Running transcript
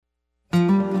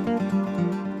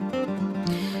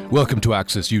Welcome to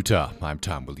Access Utah. I'm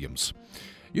Tom Williams.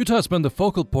 Utah's been the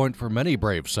focal point for many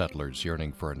brave settlers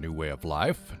yearning for a new way of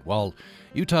life. While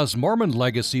Utah's Mormon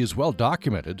legacy is well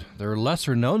documented, there are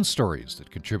lesser-known stories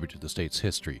that contribute to the state's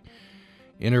history.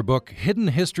 In her book, Hidden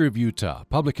History of Utah,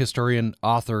 public historian,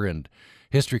 author, and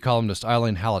history columnist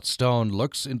Eileen Hallett-Stone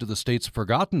looks into the state's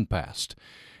forgotten past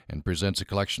and presents a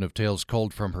collection of tales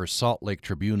culled from her Salt Lake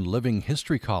Tribune Living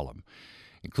History column.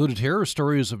 Included here are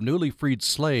stories of newly freed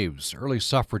slaves, early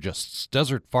suffragists,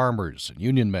 desert farmers, and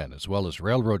Union men, as well as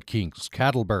railroad kings,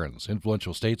 cattle barons,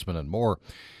 influential statesmen, and more.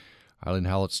 Eileen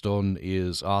Hallett-Stone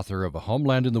is author of A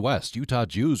Homeland in the West, Utah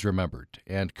Jews Remembered,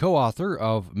 and co-author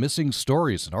of Missing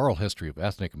Stories, an oral history of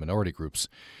ethnic and minority groups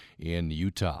in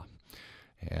Utah.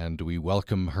 And we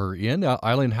welcome her in.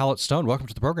 Eileen Hallett-Stone, welcome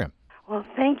to the program. Well,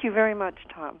 thank you very much,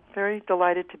 Tom. Very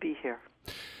delighted to be here.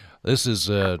 This is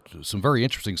some very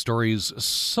interesting stories,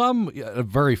 some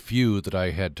very few that I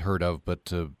had heard of,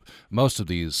 but most of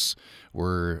these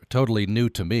were totally new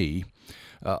to me,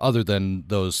 other than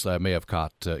those I may have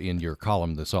caught in your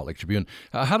column, the Salt Lake Tribune.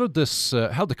 How'd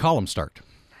the column start?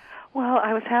 Well,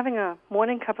 I was having a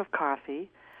morning cup of coffee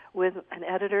with an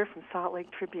editor from Salt Lake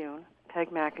Tribune,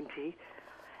 Peg McEntee,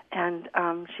 and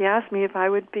she asked me if I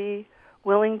would be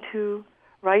willing to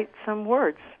write some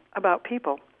words about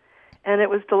people. And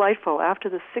it was delightful. After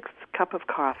the sixth cup of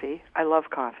coffee, I love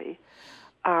coffee,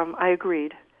 I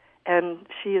agreed. And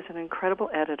she is an incredible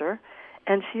editor.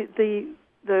 And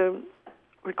the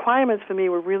requirements for me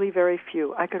were really very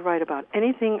few. I could write about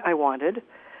anything I wanted,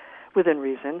 within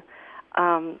reason.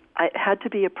 I had to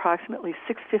be approximately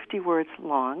 650 words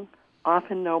long,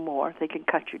 often no more. They can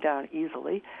cut you down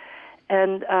easily.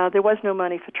 And there was no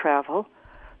money for travel.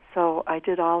 So I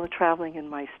did all the traveling in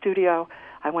my studio.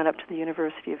 I went up to the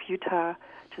University of Utah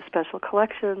to special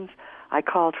collections. I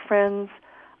called friends.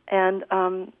 And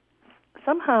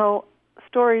somehow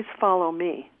stories follow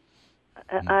me.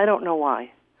 I don't know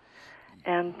why.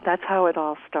 And that's how it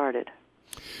all started.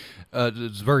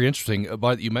 It's very interesting.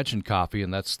 But you mentioned coffee,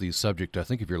 and that's the subject, I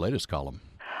think, of your latest column.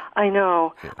 I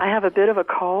know. I have a bit of a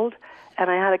cold, and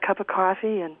I had a cup of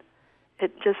coffee, and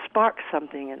it just sparked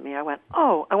something in me. I went,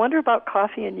 oh, I wonder about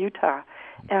coffee in Utah.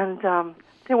 And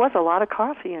there was a lot of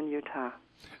coffee in Utah.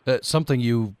 Something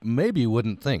you maybe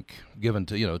wouldn't think, given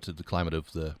to the climate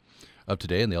of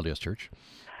today in the LDS Church.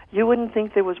 You wouldn't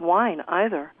think there was wine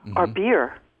either, or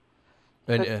beer.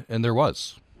 And there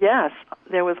was. Yes,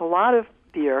 there was a lot of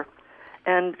beer,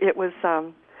 and it was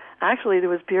actually there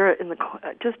was beer in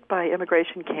just by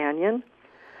Immigration Canyon.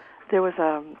 There was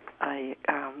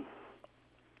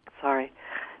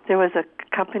there was a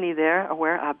company there,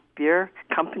 a beer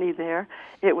company there.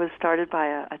 It was started by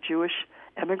a Jewish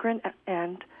immigrant,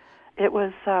 and it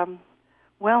was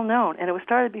well known, and it was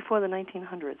started before the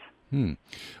 1900s.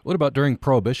 What about during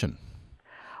Prohibition?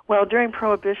 Well, during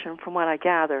Prohibition, from what I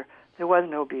gather, there was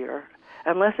no beer,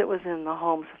 unless it was in the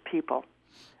homes of people.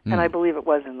 And I believe it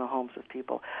was in the homes of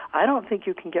people. I don't think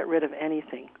you can get rid of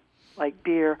anything like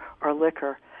beer or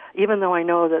liquor, even though I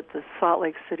know that the Salt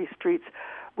Lake City streets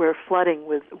were flooding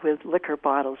with liquor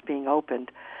bottles being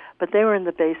opened. But they were in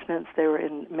the basements, they were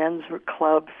in men's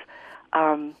clubs.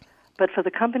 But for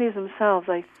the companies themselves,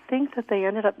 I think that they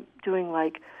ended up doing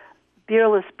like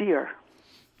beerless beer,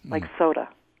 like soda.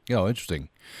 Oh, interesting.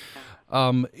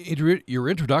 In your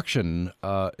introduction,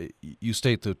 you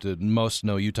state that most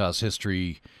know Utah's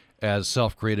history as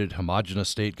self-created, homogenous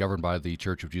state governed by the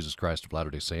Church of Jesus Christ of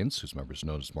Latter-day Saints, whose members are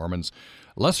known as Mormons.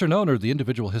 Lesser known are the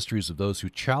individual histories of those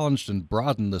who challenged and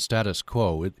broadened the status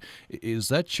quo. Is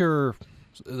that your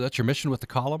mission with the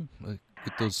column?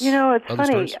 Get those it's other funny.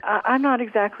 stories? I'm not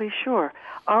exactly sure.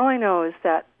 All I know is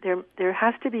that there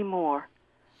has to be more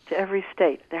to every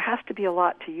state. There has to be a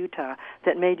lot to Utah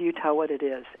that made Utah what it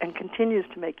is and continues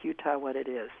to make Utah what it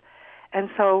is. And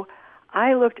so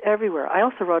I looked everywhere. I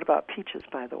also wrote about peaches,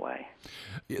 by the way.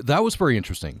 That was very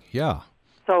interesting, yeah.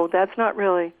 So that's not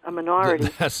really a minority.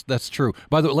 That's true.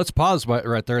 By the way, let's pause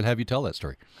right there and have you tell that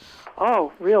story.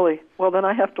 Oh, really? Well, then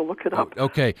I have to look it up.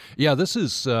 Okay. Yeah, this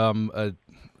is a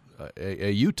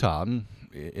Utahn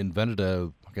invented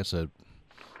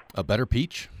a better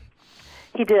peach.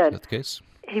 He did. Is that the case?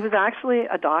 He was actually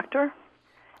a doctor,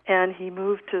 and he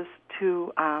moved to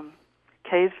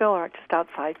Kaysville, or just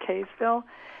outside Kaysville,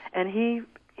 and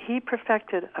he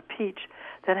perfected a peach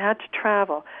that had to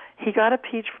travel. He got a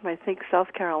peach from, I think,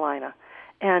 South Carolina,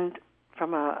 and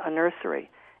from a nursery,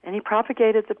 and he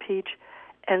propagated the peach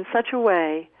in such a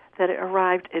way that it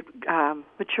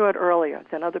matured earlier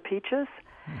than other peaches,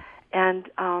 and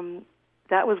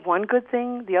that was one good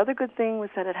thing. The other good thing was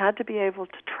that it had to be able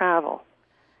to travel.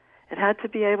 It had to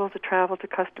be able to travel to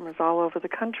customers all over the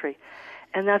country.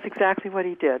 And that's exactly what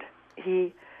he did.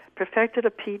 He perfected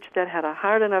a peach that had a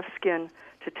hard enough skin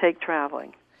to take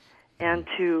traveling. And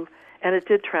it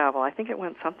did travel. I think it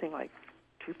went something like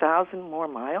 2,000 more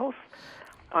miles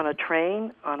on a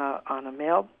train, on a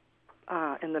mail,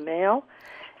 in the mail,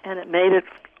 and it made it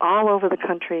all over the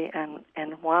country and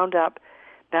wound up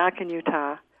back in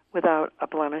Utah without a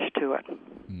blemish to it.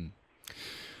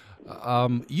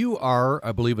 You are,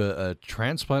 I believe, a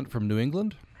transplant from New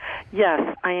England? Yes,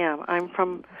 I am. I'm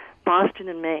from Boston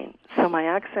and Maine, so my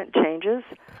accent changes.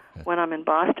 When I'm in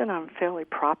Boston, I'm fairly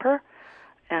proper,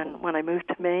 and when I move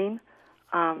to Maine,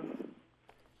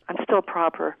 I'm still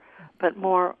proper, but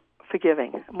more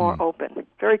forgiving, more open,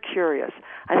 very curious.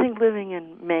 I think living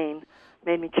in Maine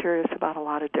made me curious about a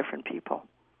lot of different people.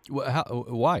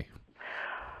 Why?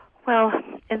 Well,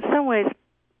 in some ways,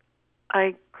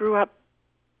 I grew up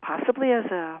possibly as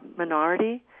a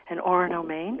minority in Orono,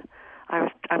 Maine.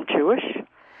 I'm Jewish,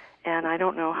 and I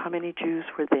don't know how many Jews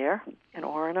were there in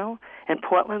Orono. In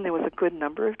Portland, there was a good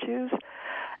number of Jews.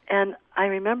 And I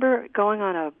remember going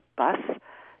on a bus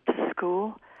to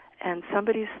school, and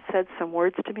somebody said some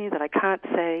words to me that I can't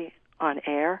say on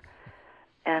air,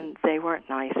 and they weren't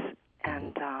nice.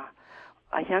 And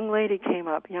a young lady came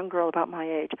up, a young girl about my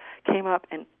age, came up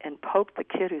and poked the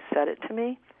kid who said it to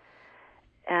me.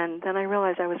 And then I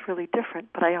realized I was really different,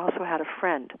 but I also had a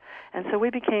friend. And so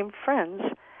we became friends,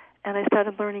 and I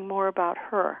started learning more about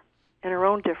her and her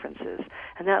own differences.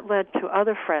 And that led to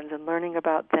other friends and learning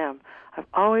about them. I've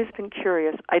always been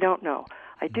curious. I don't know.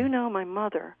 I do know my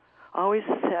mother always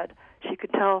said she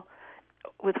could tell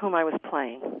with whom I was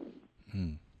playing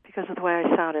because of the way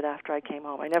I sounded after I came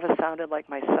home. I never sounded like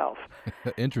myself.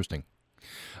 Interesting.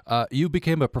 You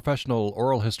became a professional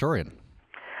oral historian.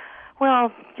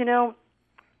 Well,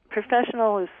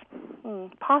 professional is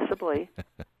possibly.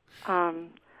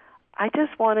 I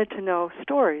just wanted to know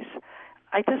stories.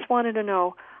 I just wanted to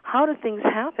know, how do things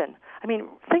happen? I mean,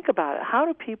 think about it. How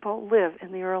do people live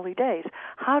in the early days?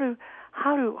 How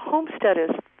do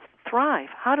homesteaders thrive?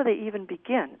 How do they even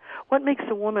begin? What makes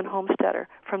a woman homesteader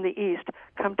from the East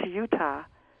come to Utah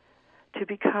to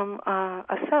become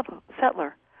a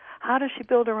settler? How does she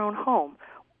build her own home?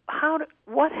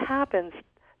 What happens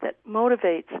that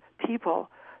motivates people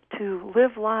to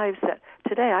live lives that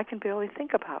today I can barely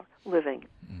think about living?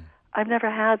 I've never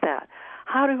had that.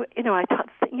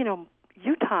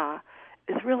 Utah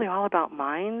is really all about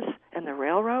mines and the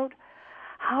railroad.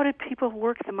 How did people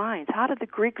work the mines? How did the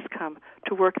Greeks come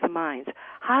to work the mines?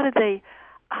 How did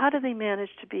they manage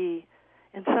to be,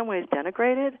 in some ways,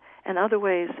 denigrated and other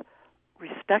ways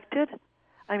respected?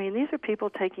 I mean, these are people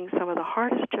taking some of the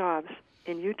hardest jobs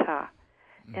in Utah,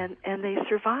 and they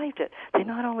survived it. They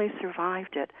not only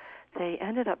survived it, they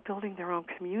ended up building their own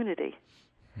community.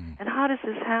 And how does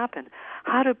this happen?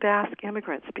 How do Basque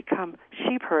immigrants become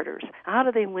sheep herders? How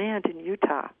do they land in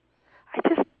Utah? I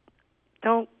just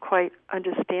don't quite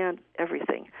understand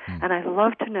everything. And I'd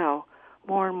love to know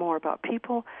more and more about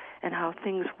people and how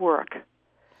things work.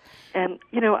 And,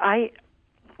 you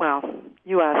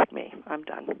asked me. I'm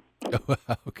done.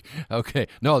 Okay.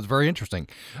 No, it's very interesting.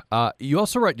 You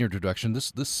also write in your introduction,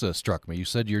 this struck me. You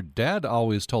said your dad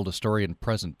always told a story in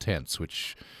present tense,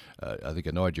 which I think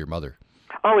annoyed your mother.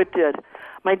 Oh, it did.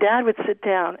 My dad would sit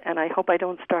down, and I hope I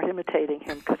don't start imitating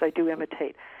him because I do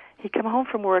imitate. He'd come home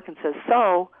from work and says,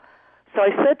 So I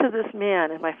said to this man,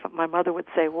 and my mother would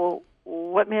say, well,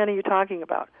 what man are you talking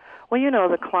about? Well,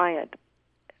 the client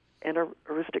in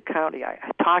Aroostook County. I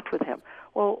talked with him.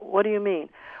 Well, what do you mean?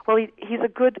 Well, he's a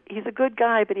good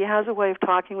guy, but he has a way of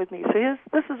talking with me. So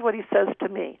this is what he says to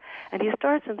me. And he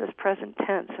starts in this present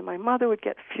tense, and my mother would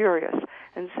get furious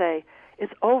and say,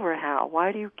 it's over, Hal.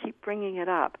 Why do you keep bringing it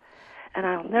up? And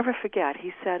I'll never forget,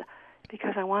 he said,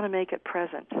 because I want to make it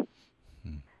present.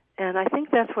 And I think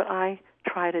that's what I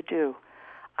try to do.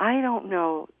 I don't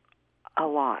know a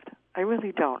lot. I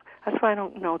really don't. That's why I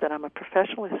don't know that I'm a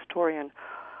professional historian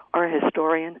or a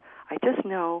historian. I just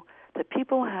know that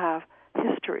people have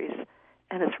histories,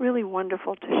 and it's really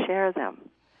wonderful to share them.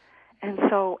 And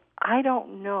so I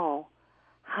don't know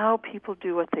how people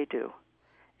do what they do.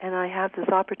 And I have this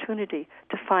opportunity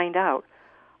to find out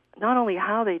not only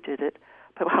how they did it,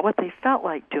 but what they felt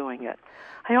like doing it.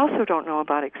 I also don't know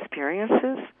about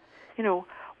experiences.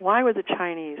 Why were the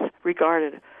Chinese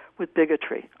regarded with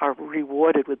bigotry, or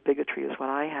rewarded with bigotry is what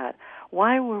I had?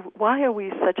 Why are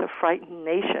we such a frightened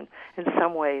nation in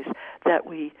some ways that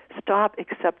we stop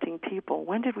accepting people?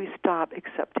 When did we stop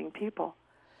accepting people?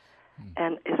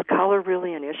 And is color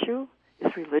really an issue?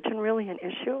 Is religion really an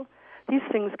issue? These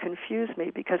things confuse me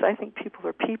because I think people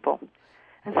are people.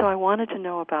 And so I wanted to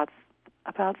know about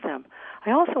about them.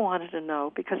 I also wanted to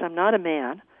know, because I'm not a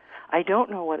man, I don't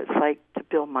know what it's like to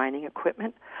build mining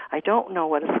equipment. I don't know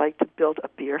what it's like to build a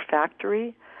beer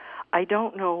factory. I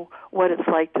don't know what it's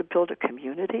like to build a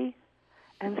community.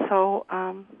 And so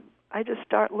I just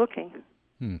start looking.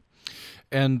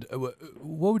 And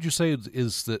what would you say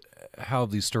is that how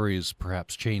these stories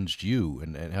perhaps changed you,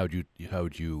 and how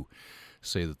would you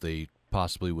say that they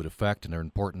possibly would affect and are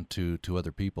important to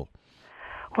other people?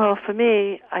 Well, for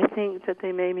me, I think that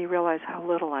they made me realize how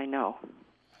little I know,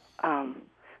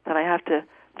 that I have to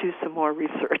do some more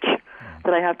research,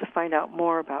 that I have to find out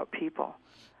more about people.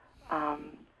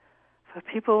 For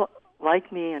people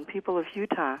like me and people of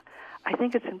Utah, I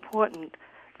think it's important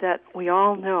that we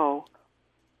all know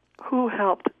who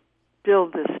helped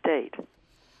build this state,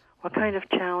 what kind of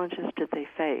challenges did they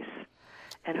face,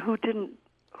 and who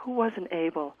wasn't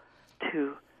able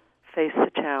to face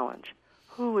the challenge,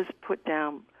 who was put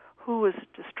down, who was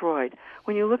destroyed.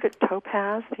 When you look at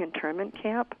Topaz, the internment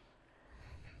camp,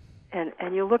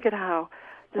 and you look at how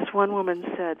this one woman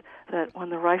said that when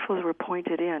the rifles were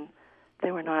pointed in,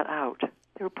 they were not out.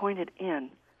 They were pointed in.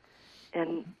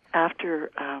 And after,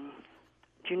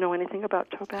 do you know anything about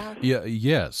Topaz?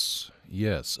 Yes.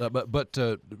 But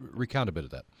recount a bit of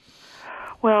that.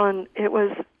 Well, and it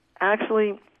was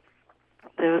actually,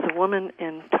 there was a woman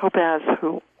in Topaz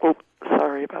who,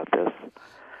 sorry about this.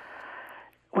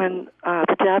 When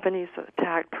the Japanese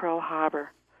attacked Pearl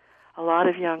Harbor, a lot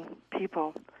of young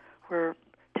people were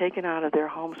taken out of their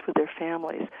homes with their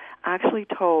families, actually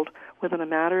told within a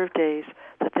matter of days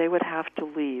that they would have to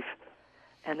leave,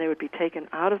 and they would be taken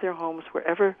out of their homes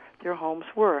wherever their homes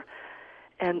were.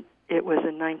 And it was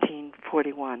in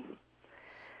 1941.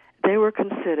 They were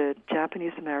considered,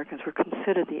 Japanese Americans were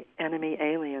considered the enemy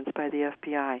aliens by the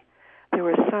FBI. There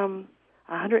were some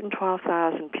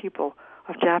 112,000 people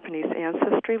of Japanese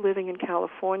ancestry living in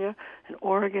California and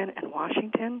Oregon and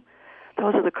Washington.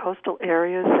 Those are the coastal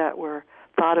areas that were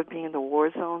thought of being the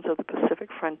war zones of the Pacific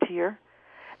frontier.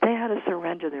 They had to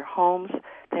surrender their homes.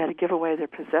 They had to give away their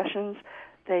possessions.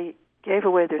 They gave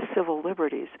away their civil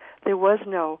liberties. They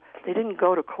didn't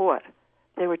go to court.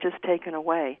 They were just taken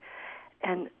away.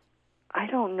 And I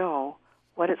don't know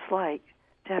what it's like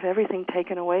to have everything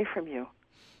taken away from you.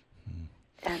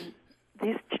 And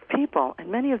these people, and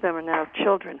many of them are now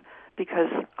children, because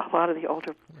a lot of the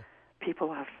older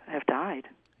people have died.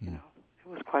 You know, it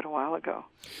was quite a while ago.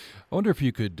 I wonder if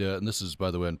you could, and this is, by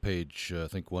the way, on page, I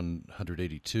think,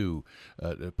 182,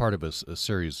 part of a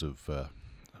series of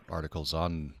articles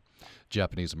on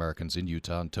Japanese Americans in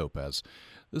Utah and Topaz.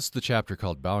 This is the chapter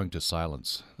called Bowing to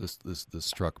Silence. This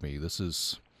struck me. This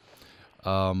is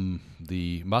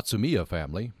the Matsumiya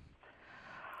family.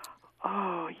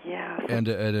 Oh, yes. And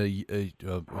a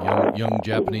young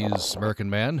Japanese American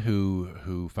man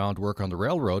who found work on the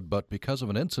railroad, but because of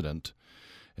an incident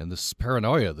and this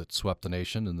paranoia that swept the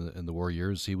nation in the war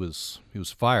years, he was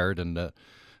fired. And I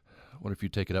wonder if you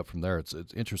take it up from there. It's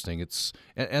interesting.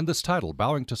 And this title,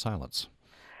 Bowing to Silence.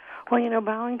 Well,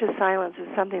 bowing to silence is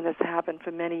something that's happened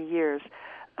for many years.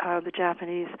 The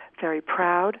Japanese, very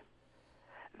proud,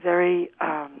 very,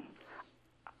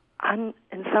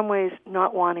 in some ways,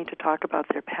 not wanting to talk about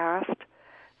their past.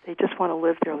 They just want to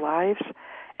live their lives.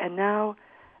 And now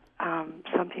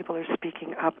some people are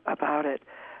speaking up about it.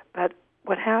 But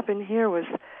what happened here was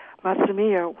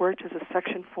Matsumiya worked as a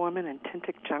section foreman in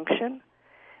Tintic Junction.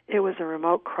 It was a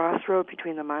remote crossroad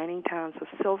between the mining towns of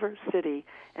Silver City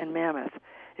and Mammoth.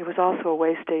 It was also a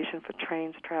way station for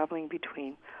trains traveling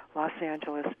between Los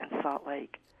Angeles and Salt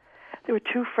Lake. There were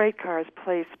two freight cars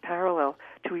placed parallel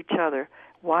to each other,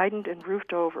 widened and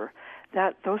roofed over.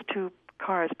 Those two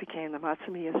cars became the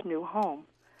Matsumiya's new home.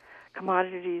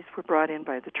 Commodities were brought in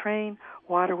by the train,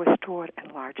 water was stored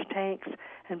in large tanks,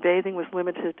 and bathing was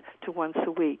limited to once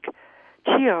a week.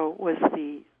 Chio was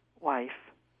the wife.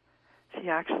 She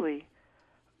actually,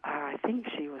 I think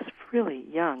she was really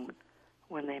young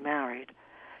when they married.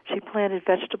 She planted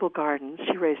vegetable gardens.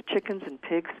 She raised chickens and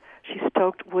pigs. She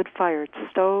stoked wood-fired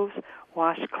stoves,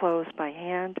 washed clothes by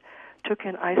hand, took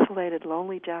in isolated,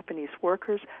 lonely Japanese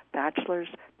workers, bachelors,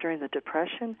 during the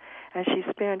Depression, and she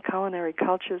spanned culinary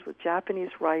cultures with Japanese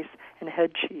rice and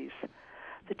head cheese.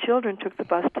 The children took the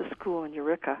bus to school in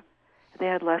Eureka. They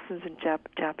had lessons in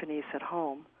Japanese at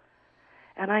home.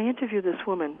 And I interviewed this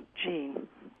woman, Jean,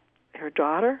 her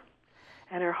daughter,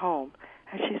 and her home.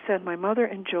 And she said, my mother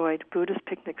enjoyed Buddhist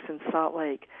picnics in Salt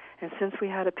Lake, and since we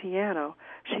had a piano,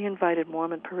 she invited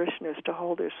Mormon parishioners to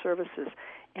hold their services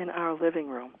in our living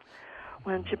room.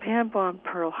 When Japan bombed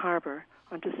Pearl Harbor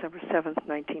on December 7th,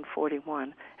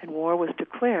 1941, and war was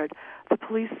declared, the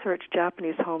police searched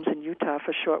Japanese homes in Utah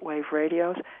for shortwave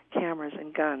radios, cameras,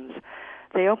 and guns.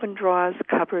 They opened drawers,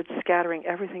 cupboards, scattering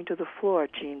everything to the floor,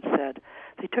 Jean said.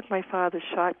 They took my father's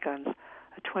shotguns,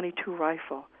 a .22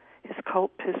 rifle. His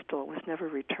Colt pistol was never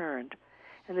returned.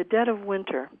 In the dead of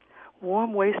winter,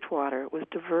 warm wastewater was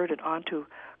diverted onto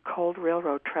cold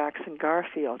railroad tracks in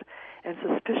Garfield, and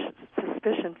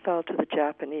suspicion fell to the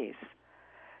Japanese.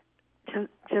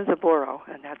 Jinzaburo,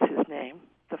 and that's his name,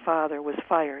 the father, was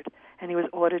fired, and he was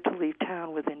ordered to leave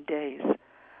town within days.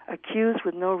 Accused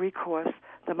with no recourse,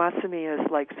 the Matsumiyas,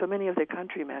 like so many of their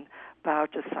countrymen,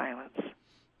 bowed to silence.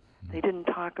 They didn't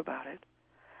talk about it.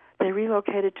 They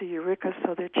relocated to Eureka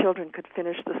so their children could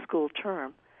finish the school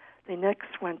term. They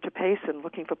next went to Payson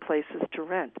looking for places to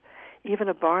rent. Even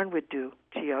a barn would do,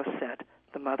 Gio said,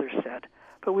 the mother said,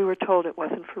 but we were told it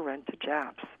wasn't for rent to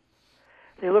Japs.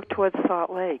 They looked towards Salt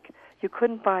Lake. You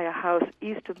couldn't buy a house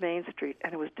east of Main Street,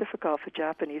 and it was difficult for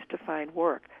Japanese to find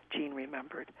work, Jean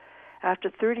remembered.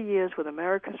 After 30 years with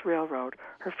America's Railroad,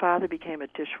 her father became a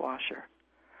dishwasher.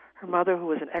 Her mother, who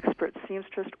was an expert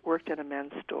seamstress, worked at a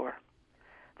men's store.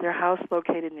 Their house,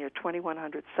 located near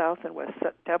 2100 South and West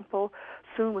Temple,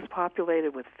 soon was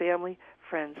populated with family,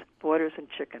 friends, boarders, and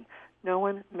chicken. No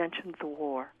one mentioned the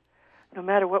war. No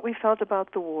matter what we felt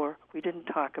about the war, we didn't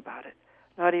talk about it,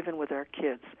 not even with our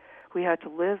kids. We had to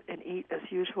live and eat as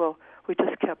usual. We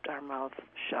just kept our mouths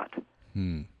shut.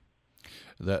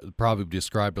 That probably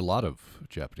described a lot of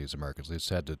Japanese Americans. They just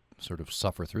had to sort of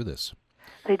suffer through this.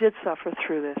 They did suffer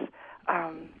through this.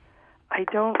 I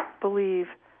don't believe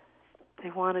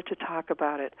they wanted to talk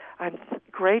about it. I'm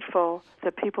grateful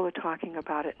that people are talking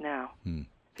about it now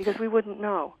because we wouldn't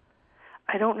know.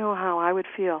 I don't know how I would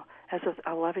feel as an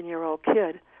 11-year-old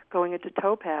kid going into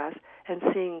Topaz and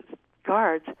seeing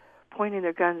guards pointing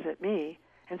their guns at me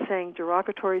and saying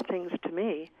derogatory things to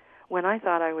me when I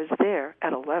thought I was there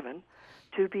at 11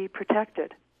 to be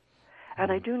protected.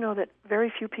 And I do know that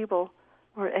very few people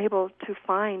were able to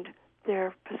find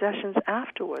their possessions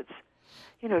afterwards.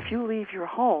 You know, if you leave your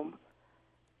home,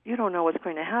 you don't know what's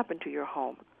going to happen to your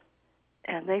home.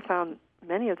 And they found,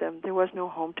 many of them, there was no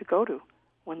home to go to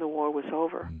when the war was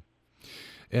over.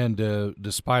 And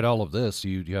despite all of this,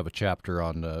 you have a chapter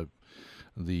on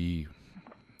the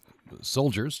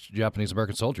soldiers,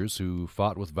 Japanese-American soldiers, who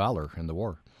fought with valor in the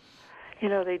war. You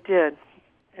know, they did.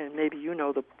 And maybe you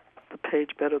know the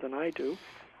page better than I do.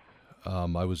 I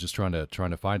was just trying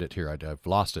to find it here. I've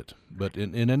lost it. But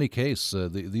in any case,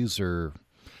 these are,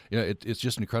 you know, it's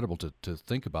just incredible to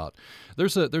think about.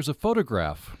 There's a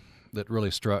photograph that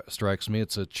really strikes me.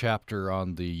 It's a chapter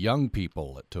on the young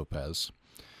people at Topaz.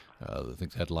 I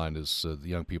think the headline is "The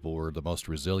young people were the most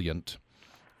resilient."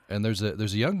 And there's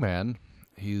a young man.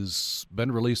 He's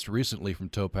been released recently from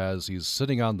Topaz. He's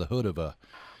sitting on the hood of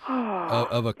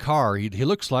a car. He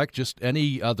looks like just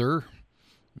any other,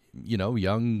 you know,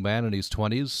 young man in his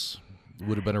 20s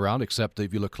would have been around, except that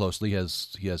if you look closely, he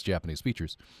has Japanese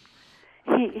features.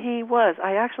 He was.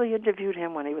 I actually interviewed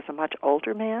him when he was a much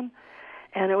older man,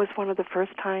 and it was one of the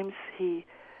first times he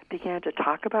began to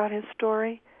talk about his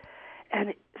story.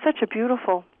 And such a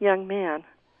beautiful young man,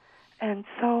 and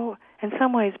so, in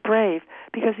some ways, brave,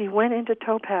 because he went into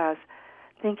Topaz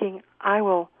thinking, I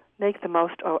will make the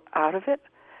most out of it.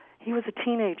 He was a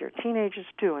teenager. Teenagers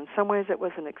do. In some ways, it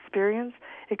was an experience.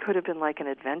 It could have been like an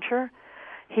adventure.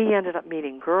 He ended up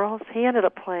meeting girls. He ended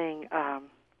up playing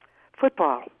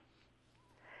football.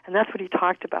 And that's what he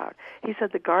talked about. He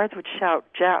said the guards would shout,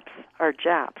 Japs are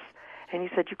Japs. And he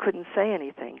said you couldn't say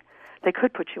anything. They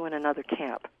could put you in another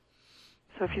camp.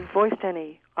 So if you voiced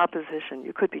any opposition,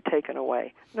 you could be taken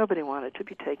away. Nobody wanted to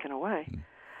be taken away.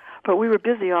 But we were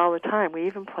busy all the time. We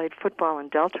even played football in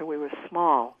Delta. We were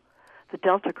small. The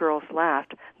Delta girls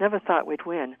laughed, never thought we'd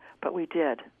win, but we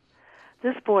did.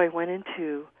 This boy went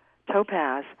into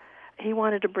Topaz. He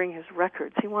wanted to bring his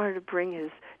records. He wanted to bring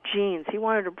his jeans. He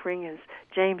wanted to bring his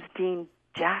James Dean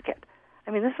jacket.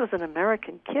 I mean, this was an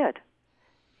American kid.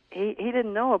 He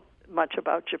didn't know much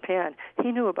about Japan.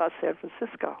 He knew about San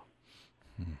Francisco.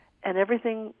 And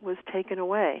everything was taken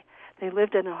away. They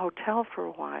lived in a hotel for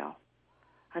a while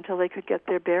until they could get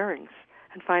their bearings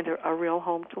and find a real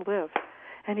home to live.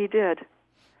 And he did.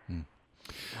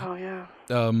 Oh, yeah.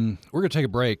 We're going to take a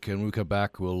break, and when we come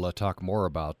back, we'll talk more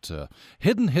about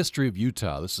Hidden History of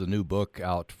Utah. This is a new book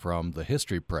out from the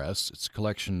History Press. It's a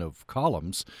collection of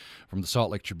columns from the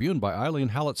Salt Lake Tribune by Eileen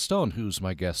Hallett Stone, who's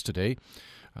my guest today.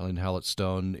 Eileen Hallett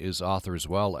Stone is author as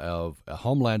well of A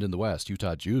Homeland in the West,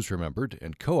 Utah Jews Remembered,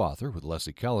 and co-author with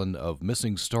Leslie Kellen of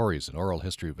Missing Stories, an oral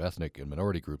history of ethnic and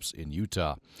minority groups in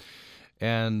Utah.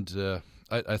 And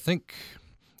I think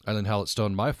Eileen Hallett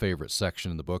Stone, my favorite section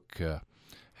in the book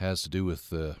has to do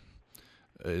with,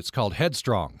 it's called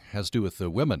Headstrong, has to do with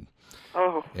women.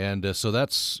 Oh. And so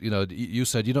that's, you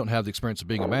said you don't have the experience of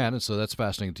being a man, and so that's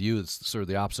fascinating to you. It's sort of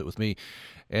the opposite with me.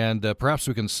 And perhaps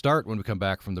we can start when we come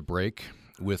back from the break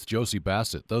with Josie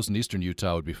Bassett. Those in eastern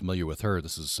Utah would be familiar with her.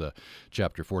 This is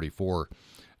chapter 44.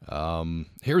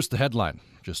 Here's the headline,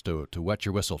 just to wet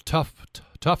your whistle.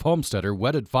 Tough homesteader,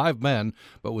 wedded 5 men,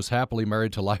 but was happily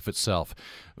married to life itself.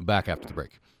 Back after the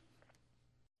break.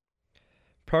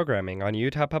 Programming on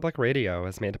Utah Public Radio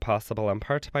is made possible in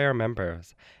part by our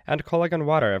members and Culligan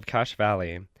Water of Cache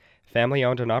Valley,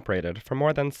 family-owned and operated for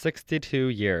more than 62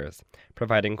 years,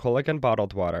 providing Culligan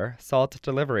bottled water, salt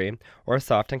delivery, or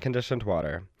soft and conditioned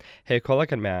water. Hey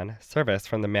Culligan Man, service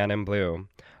from the Man in Blue.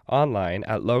 Online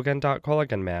at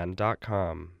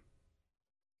logan.culliganman.com.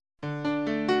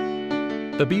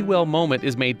 The Be Well Moment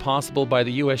is made possible by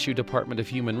the USU Department of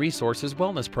Human Resources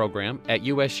Wellness Program at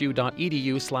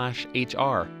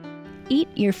usu.edu/HR. Eat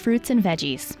your fruits and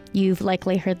veggies. You've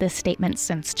likely heard this statement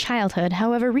since childhood.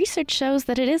 However, research shows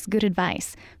that it is good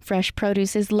advice. Fresh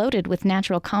produce is loaded with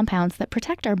natural compounds that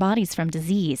protect our bodies from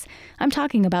disease. I'm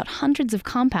talking about hundreds of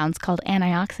compounds called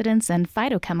antioxidants and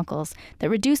phytochemicals that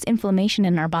reduce inflammation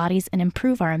in our bodies and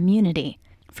improve our immunity.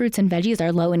 Fruits and veggies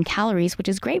are low in calories, which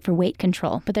is great for weight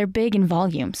control, but they're big in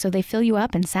volume, so they fill you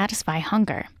up and satisfy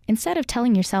hunger. Instead of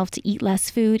telling yourself to eat less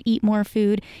food, eat more of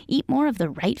the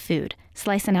right food.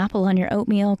 Slice an apple on your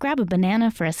oatmeal, grab a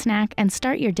banana for a snack, and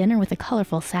start your dinner with a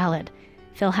colorful salad.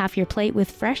 Fill half your plate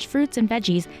with fresh fruits and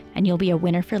veggies, and you'll be a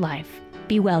winner for life.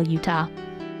 Be well, Utah.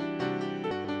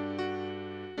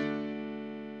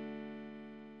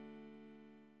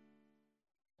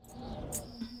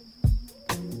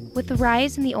 With the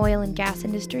rise in the oil and gas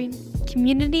industry,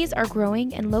 communities are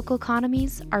growing and local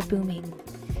economies are booming.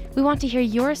 We want to hear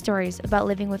your stories about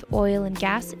living with oil and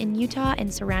gas in Utah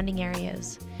and surrounding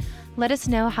areas. Let us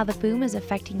know how the boom is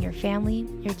affecting your family,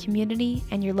 your community,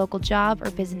 and your local job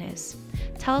or business.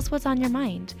 Tell us what's on your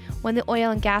mind when the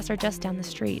oil and gas are just down the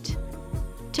street.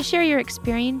 To share your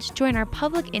experience, join our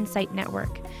Public Insight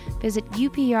Network. Visit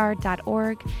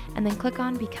upr.org and then click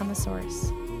on Become a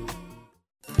Source.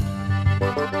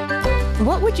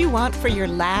 What would you want for your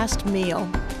last meal?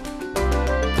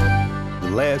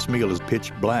 The last meal is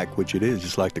pitch black, which it is,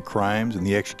 just like the crimes and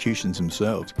the executions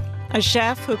themselves. A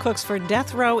chef who cooks for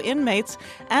death row inmates,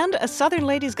 and a Southern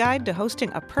lady's guide to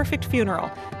hosting a perfect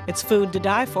funeral. It's food to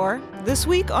die for. This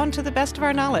week on To the Best of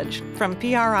Our Knowledge from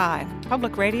PRI,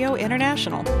 Public Radio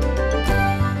International.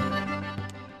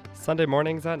 Sunday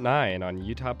mornings at 9 on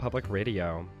Utah Public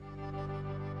Radio.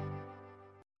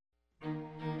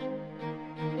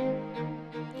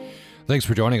 Thanks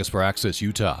for joining us for Access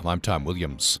Utah. I'm Tom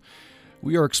Williams.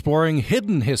 We are exploring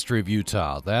Hidden History of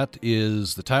Utah. That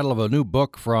is the title of a new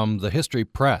book from the History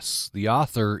Press. The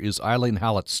author is Eileen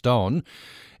Hallett Stone,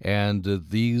 and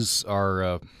these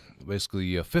are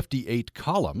basically 58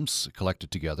 columns collected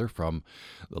together from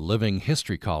the Living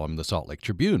History column, the Salt Lake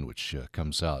Tribune, which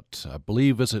comes out, I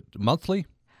believe, is it monthly?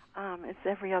 It's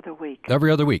every other week.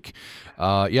 Every other week.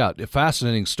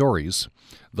 Fascinating stories.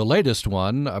 The latest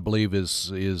one, I believe,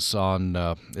 is on,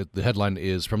 the headline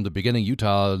is From the Beginning,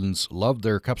 Utahns Loved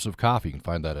Their Cups of Coffee. You can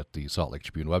find that at the Salt Lake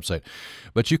Tribune website.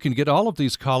 But you can get all of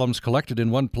these columns collected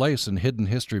in one place in Hidden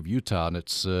History of Utah, and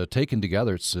it's taken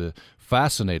together. It's a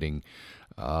fascinating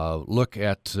look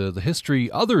at the history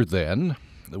other than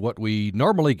what we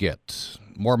normally get,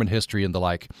 Mormon history and the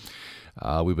like.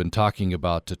 We've been talking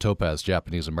about Topaz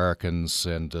Japanese Americans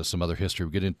and some other history.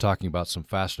 We get into talking about some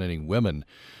fascinating women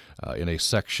in a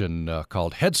section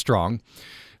called Headstrong.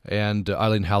 And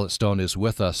Eileen Hallett Stone is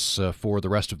with us for the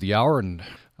rest of the hour. And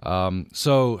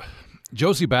so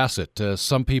Josie Bassett,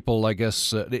 some people, I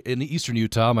guess, in eastern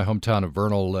Utah, my hometown of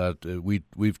Vernal,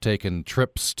 we've taken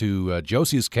trips to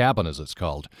Josie's Cabin, as it's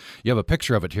called. You have a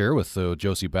picture of it here with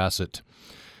Josie Bassett.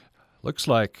 Looks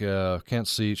like, can't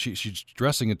see, she's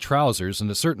dressing in trousers, and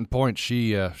at a certain point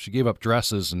she gave up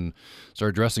dresses and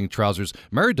started dressing in trousers.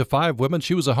 Married to 5 women,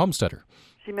 she was a homesteader.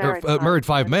 She married married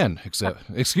 5 men,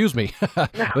 excuse me,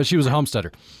 but she was a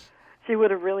homesteader. She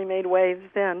would have really made waves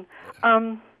then.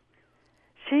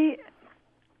 She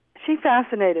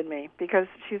fascinated me because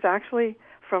she's actually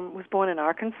was born in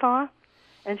Arkansas,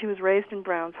 and she was raised in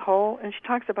Browns Hole, and she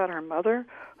talks about her mother,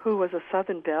 who was a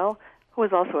Southern belle, who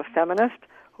was also a feminist,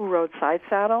 who rode side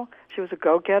saddle. She was a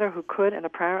go-getter who could and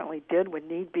apparently did, when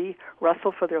need be,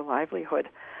 wrestle for their livelihood.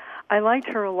 I liked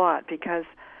her a lot because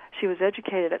she was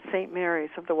educated at St. Mary's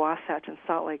of the Wasatch in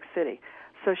Salt Lake City.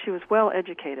 So she was well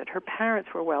educated. Her parents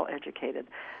were well educated.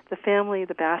 The family,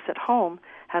 the Bassett home,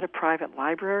 had a private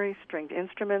library, stringed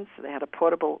instruments. They had a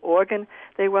portable organ.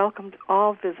 They welcomed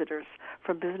all visitors,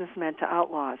 from businessmen to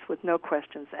outlaws, with no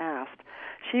questions asked.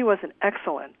 She was an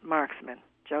excellent marksman,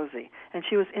 Josie, and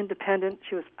she was independent,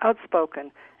 she was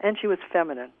outspoken, and she was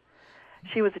feminine.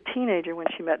 She was a teenager when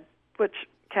she met Butch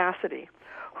Cassidy,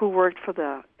 who worked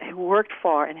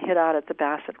for and hid out at the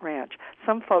Bassett Ranch.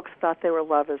 Some folks thought they were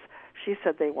lovers. She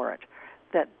said they weren't,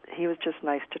 that he was just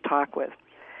nice to talk with.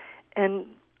 In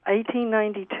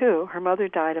 1892, her mother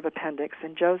died of appendix,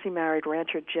 and Josie married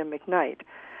rancher Jim McKnight.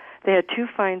 They had 2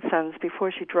 fine sons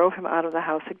before she drove him out of the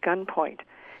house at gunpoint.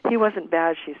 He wasn't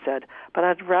bad, she said, but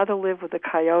I'd rather live with the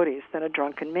coyotes than a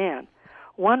drunken man.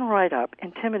 One write-up,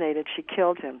 intimidated, she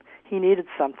killed him. He needed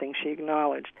something, she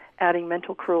acknowledged, adding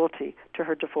mental cruelty to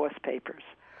her divorce papers.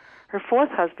 Her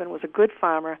 4th husband was a good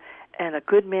farmer and a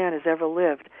good man as ever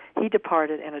lived. He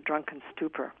departed in a drunken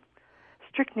stupor.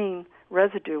 Strychnine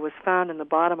residue was found in the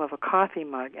bottom of a coffee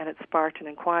mug, and it sparked an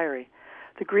inquiry.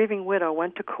 The grieving widow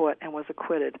went to court and was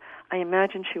acquitted. I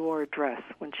imagine she wore a dress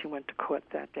when she went to court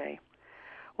that day.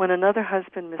 When another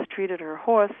husband mistreated her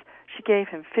horse, she gave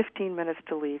him 15 minutes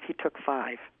to leave. He took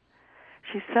 5.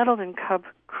 She settled in Cub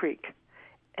Creek,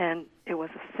 and it was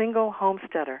a single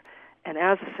homesteader. And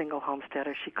as a single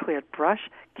homesteader, she cleared brush,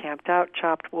 camped out,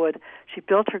 chopped wood. She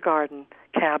built her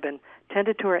cabin,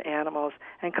 tended to her animals,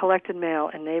 and collected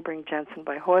mail in neighboring Jensen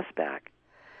by horseback.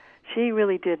 She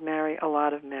really did marry a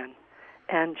lot of men.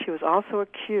 And she was also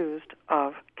accused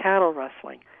of cattle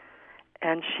rustling.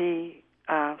 And she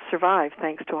survived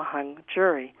thanks to a hung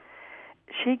jury.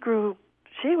 She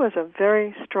was a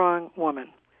very strong woman.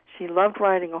 She loved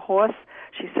riding a horse.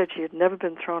 She said she had never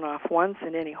been thrown off once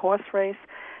in any horse race,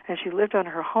 and she lived on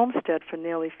her homestead for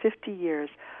nearly 50 years,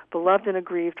 beloved and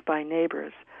aggrieved by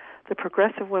neighbors. The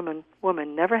progressive woman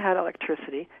never had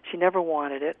electricity. She never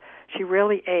wanted it. She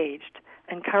rarely aged,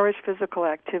 encouraged physical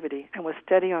activity, and was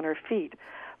steady on her feet.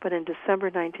 But in December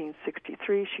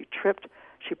 1963, she tripped,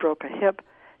 she broke a hip,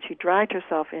 she dragged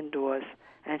herself indoors,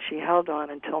 and she held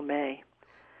on until May.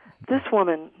 This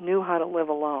woman knew how to live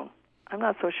alone. I'm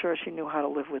not so sure she knew how to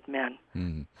live with men.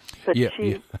 But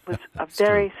she was a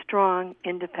very strong,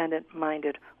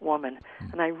 independent-minded woman,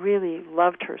 and I really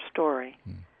loved her story.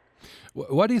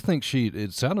 Why do you think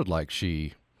it sounded like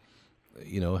she,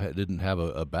 didn't have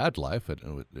a bad life at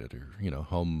her,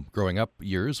 home growing up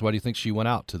years? Why do you think she went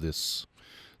out to this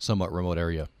somewhat remote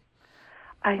area?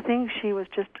 I think she was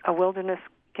just a wilderness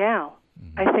gal.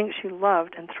 I think she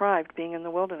loved and thrived being in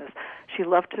the wilderness. She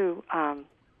loved to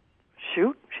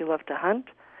shoot. She loved to hunt.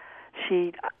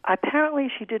 Apparently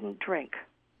she didn't drink,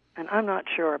 and I'm not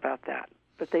sure about that,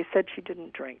 but they said she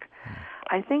didn't drink.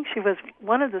 I think she was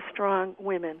one of the strong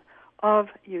women of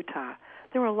Utah.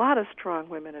 There were a lot of strong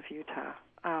women of Utah.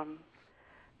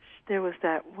 There was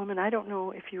that woman, I don't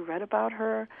know if you read about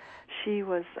her. She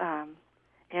was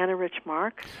Anna Rich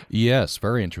Marks. Yes,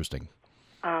 very interesting.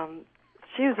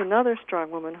 She was another strong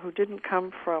woman who didn't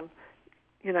come from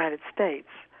United States.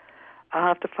 I'll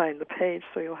have to find the page,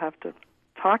 so you'll have to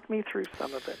talk me through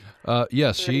some of it.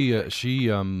 Yes,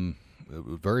 she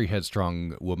very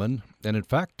headstrong woman, and in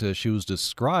fact, she was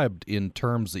described in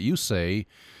terms that you say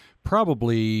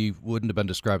probably wouldn't have been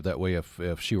described that way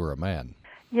if she were a man.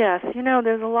 Yes,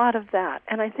 there's a lot of that,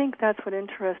 and I think that's what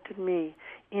interested me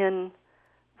in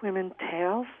women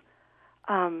tales,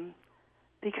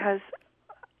 because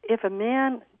if a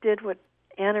man did what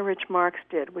Anna Rich Marks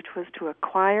did, which was to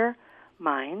acquire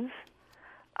mines,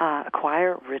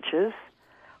 acquire riches,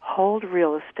 hold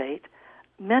real estate,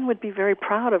 men would be very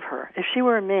proud of her. If she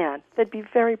were a man, they'd be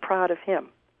very proud of him.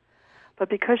 But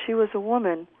because she was a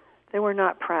woman, they were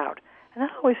not proud. And that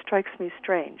always strikes me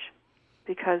strange,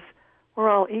 because we're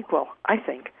all equal, I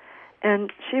think.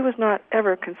 And she was not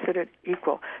ever considered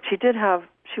equal. She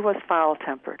was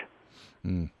foul-tempered.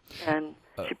 And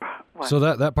so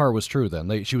that part was true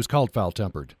then. She was called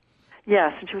foul-tempered.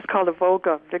 Yes, and she was called a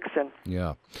Volga vixen.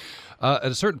 Yeah. At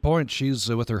a certain point, she's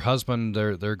with her husband.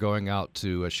 They're going out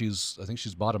to. I think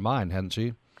she's bought a mine, hadn't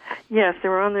she? Yes, they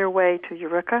were on their way to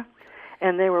Eureka,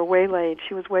 and they were waylaid.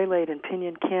 She was waylaid in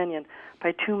Pinyon Canyon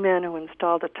by 2 men who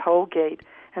installed a toll gate,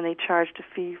 and they charged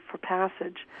a fee for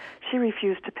passage. She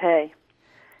refused to pay,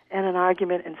 and an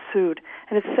argument ensued.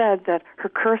 And it's said that her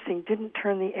cursing didn't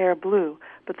turn the air blue,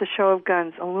 but the show of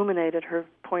guns illuminated her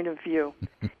point of view.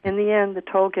 In the end, the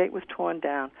toll gate was torn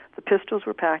down, the pistols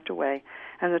were packed away,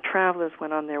 and the travelers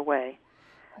went on their way.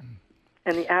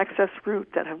 And the access route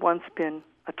that had once been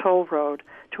a toll road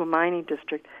to a mining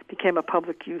district became a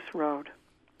public use road.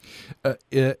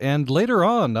 And later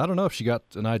on, I don't know if she got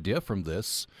an idea from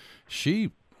this,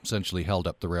 she essentially held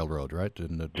up the railroad, right,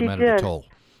 and She demanded a did. toll.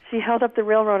 She held up the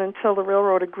railroad until the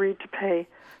railroad agreed to pay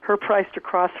her price to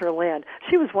cross her land.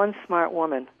 She was one smart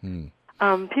woman.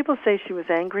 People say she was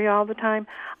angry all the time.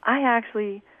 I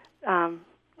actually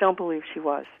don't believe she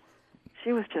was.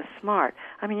 She was just smart.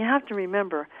 I mean, you have to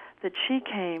remember that she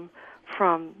came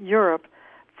from Europe,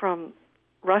 from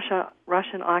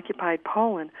Russian-occupied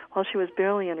Poland, while she was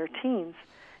barely in her teens,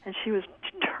 and she was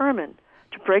determined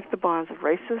to break the bonds of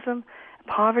racism,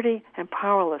 poverty, and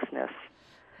powerlessness.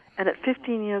 And at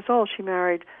 15 years old, she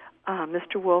married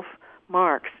Mr. Wolf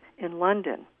Marx in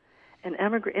London and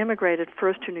immigrated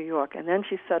first to New York, and then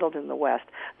she settled in the West.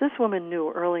 This woman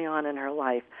knew early on in her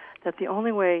life that the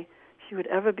only way she would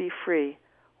ever be free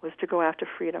was to go after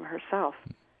freedom herself.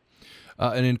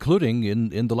 And including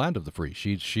in the land of the free.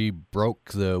 She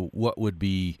broke what would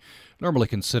be normally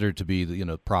considered to be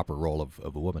the proper role of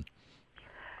a woman.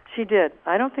 She did.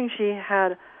 I don't think she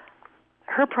had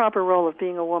her proper role of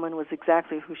being a woman was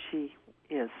exactly who she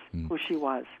is, who she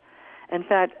was. In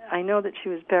fact, I know that she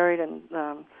was buried in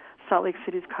Salt Lake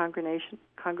City's congregation,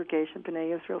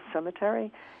 B'nai Israel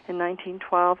Cemetery in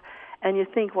 1912. And you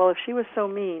think, well, if she was so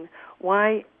mean,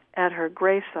 why at her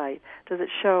gravesite does it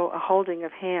show a holding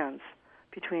of hands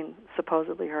between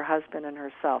supposedly her husband and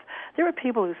herself? There were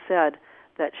people who said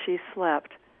that she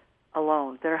slept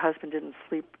alone, that her husband didn't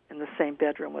sleep in the same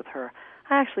bedroom with her.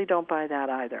 I actually don't buy that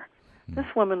either. This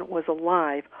woman was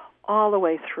alive all the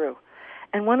way through.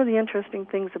 And one of the interesting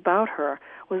things about her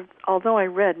was, although I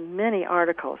read many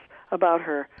articles about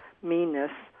her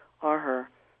meanness or her,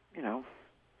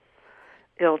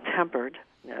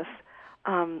 ill-temperedness,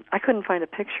 I couldn't find a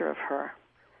picture of her.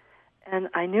 And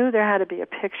I knew there had to be a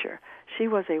picture. She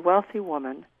was a wealthy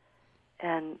woman,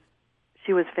 and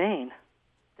she was vain.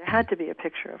 There had to be a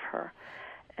picture of her.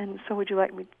 And so would you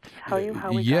like me to tell you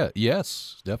how we got?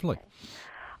 Yes, definitely.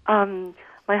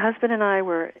 My husband and I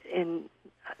were in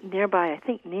nearby, I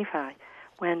think, Nephi,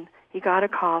 when he got a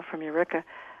call from Eureka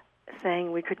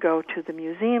saying we could go to the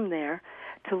museum there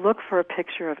to look for a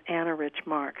picture of Anna Rich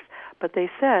Marx. But they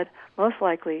said most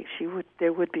likely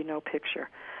there would be no picture.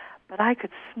 But I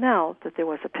could smell that there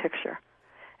was a picture.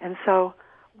 And so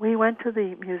we went to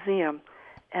the museum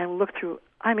and looked through.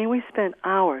 I mean, we spent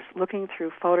hours looking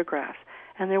through photographs,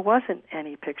 and there wasn't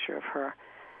any picture of her.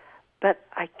 But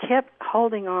I kept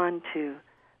holding on to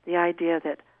the idea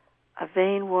that a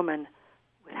vain woman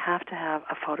would have to have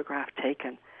a photograph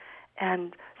taken.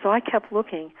 And so I kept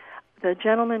looking. The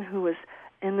gentleman who was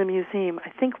in the museum, I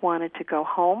think, wanted to go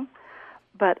home,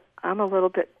 but I'm a little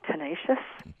bit tenacious,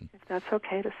 if that's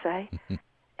okay to say.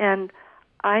 And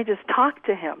I just talked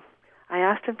to him. I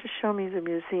asked him to show me the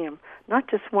museum, not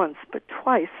just once, but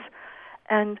twice.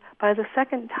 And by the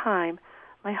second time,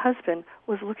 my husband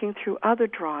was looking through other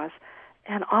drawers,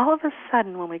 and all of a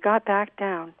sudden, when we got back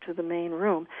down to the main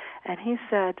room, and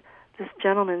this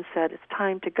gentleman said, it's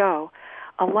time to go,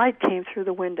 a light came through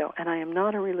the window, and I am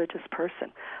not a religious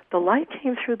person. The light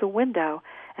came through the window,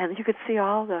 and you could see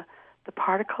all the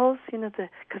particles,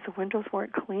 because the windows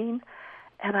weren't clean.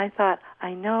 And I thought,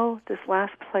 I know this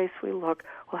last place we look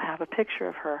will have a picture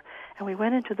of her. And we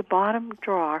went into the bottom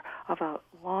drawer of a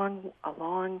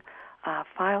long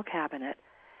file cabinet,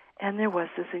 and there was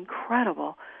this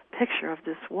incredible picture of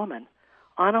this woman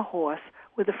on a horse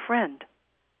with a friend.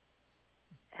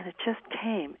 And it just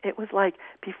came. It was like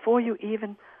before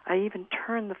I even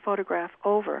turned the photograph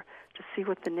over to see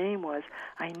what the name was,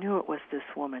 I knew it was this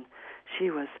woman.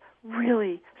 She was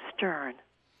really stern,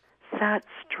 sat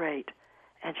straight,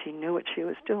 and she knew what she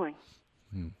was doing.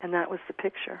 And that was the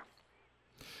picture.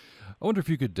 I wonder if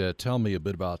you could tell me a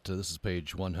bit about, this is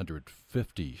page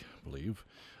 150, I believe.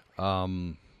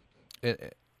 And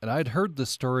I'd heard this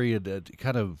story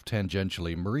kind of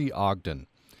tangentially. Marie Ogden.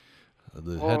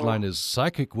 The headline is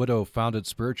Psychic Widow Founded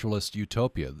Spiritualist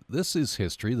Utopia. This is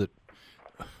history that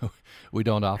we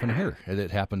don't often hear.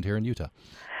 It happened here in Utah.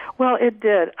 Well, it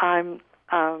did. I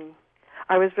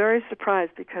was very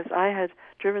surprised because I had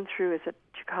driven through, did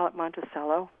you call it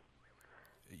Monticello?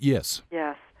 Yes.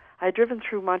 Yes. I had driven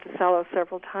through Monticello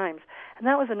several times. And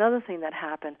that was another thing that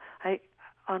happened.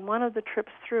 On one of the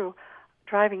trips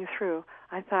driving through,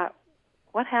 I thought,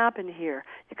 what happened here?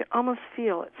 You could almost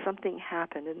feel that something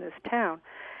happened in this town.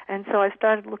 And so I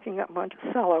started looking up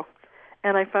Monticello,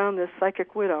 and I found this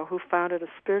psychic widow who founded a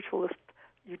spiritualist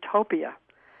utopia.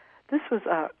 This was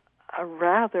a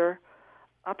rather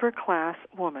upper-class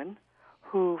woman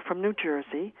from New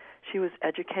Jersey. She was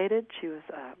educated. She was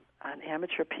an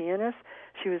amateur pianist.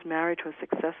 She was married to a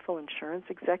successful insurance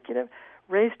executive,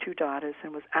 raised 2 daughters,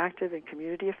 and was active in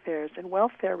community affairs and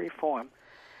welfare reform.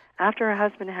 After her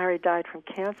husband Harry died from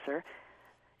cancer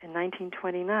in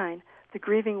 1929, the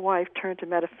grieving wife turned to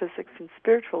metaphysics and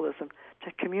spiritualism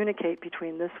to communicate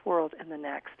between this world and the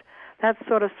next. That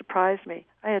sort of surprised me.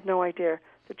 I had no idea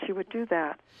that she would do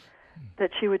that,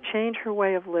 that she would change her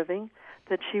way of living,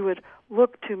 that she would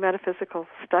look to metaphysical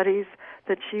studies,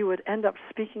 that she would end up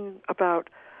speaking about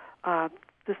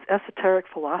this esoteric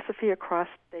philosophy across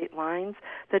state lines,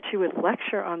 that she would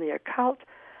lecture on the occult,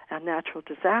 on natural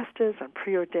disasters, on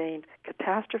preordained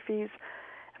catastrophes,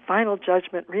 final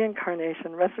judgment,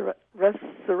 reincarnation,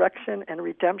 resurrection, and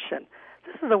redemption.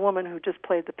 This is a woman who just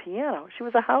played the piano. She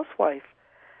was a housewife.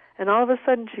 And all of a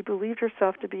sudden she believed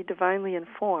herself to be divinely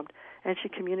informed, and she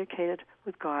communicated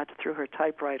with God through her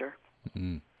typewriter.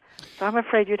 Mm. So I'm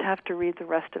afraid you'd have to read the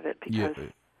rest of it because...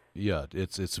 Yeah,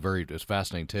 it's a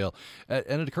fascinating tale,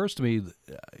 and it occurs to me,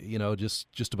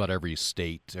 just about every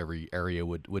state, every area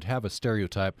would have a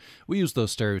stereotype. We use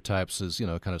those stereotypes as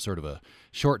kind of sort of a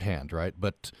shorthand, right?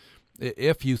 But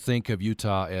if you think of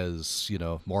Utah as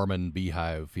Mormon,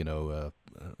 beehive,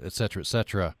 et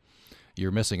cetera,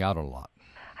 you're missing out on a lot.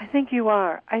 I think you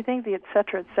are. I think the et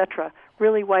cetera,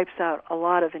 really wipes out a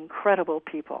lot of incredible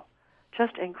people,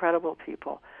 just incredible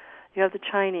people. You have the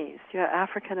Chinese, you have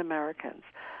African Americans,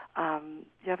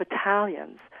 you have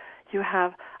Italians,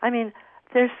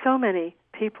 there's so many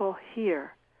people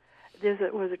here. There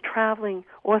was a traveling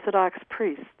Orthodox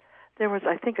priest. There was,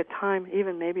 I think, a time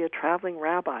even maybe a traveling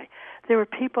rabbi. There were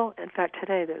people, in fact,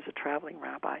 today there's a traveling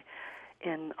rabbi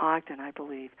in Ogden, I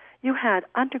believe. You had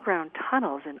underground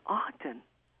tunnels in Ogden.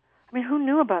 Who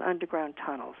knew about underground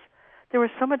tunnels? There was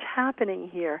so much happening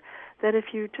here that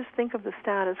if you just think of the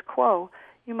status quo,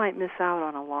 you might miss out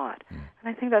on a lot. And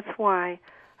I think that's why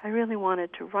I really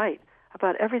wanted to write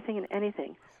about everything and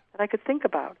anything that I could think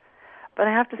about. But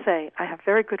I have to say, I have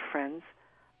very good friends,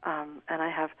 and I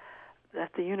have,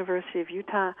 at the University of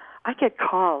Utah, I get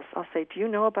calls. I'll say, do you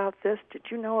know about this? Did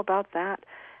you know about that?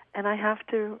 And I have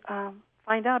to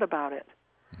find out about it.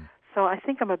 So I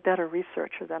think I'm a better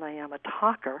researcher than I am a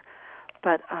talker,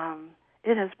 but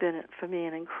it has been, for me,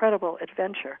 an incredible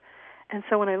adventure. And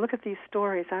so when I look at these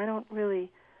stories, I don't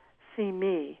really see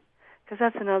me, because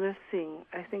that's another thing.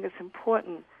 I think it's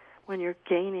important when you're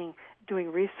doing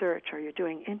research or you're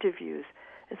doing interviews,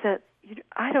 is that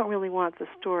I don't really want the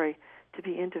story to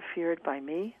be interfered by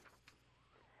me,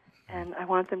 and I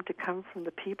want them to come from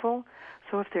the people.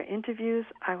 So if they're interviews,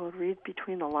 I will read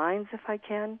between the lines if I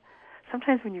can.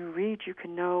 Sometimes when you read, you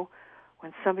can know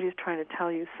when somebody's trying to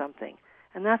tell you something,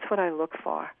 and that's what I look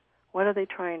for. What are they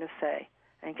trying to say,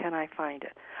 and can I find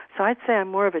it? So I'd say I'm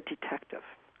more of a detective.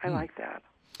 I like that.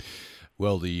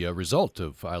 Well, the result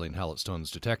of Eileen Hallett-Stone's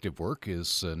detective work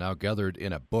is now gathered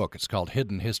in a book. It's called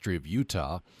Hidden History of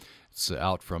Utah. It's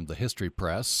out from the History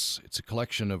Press. It's a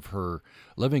collection of her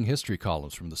living history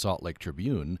columns from the Salt Lake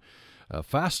Tribune.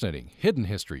 Fascinating hidden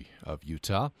history of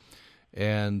Utah.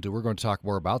 And we're going to talk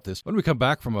more about this. When we come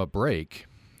back from a break,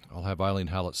 I'll have Eileen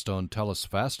Hallett-Stone tell us a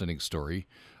fascinating story.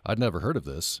 I'd never heard of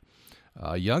this.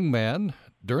 A young man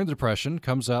during the Depression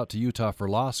comes out to Utah for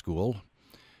law school,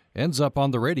 ends up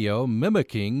on the radio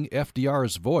mimicking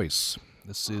FDR's voice.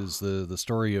 This is the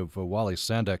story of Wally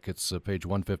Sandek. It's page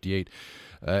 158,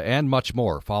 and much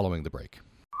more following the break.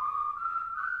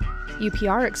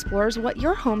 UPR explores what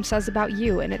your home says about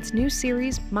you in its new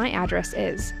series, My Address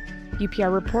Is.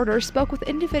 UPR reporters spoke with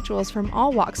individuals from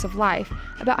all walks of life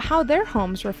about how their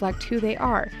homes reflect who they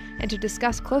are and to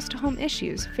discuss close-to-home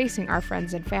issues facing our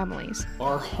friends and families.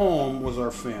 Our home was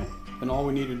our family, and all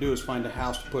we need to do is find a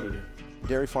house to put it in.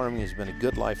 Dairy farming has been a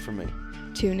good life for me.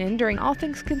 Tune in during All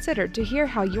Things Considered to hear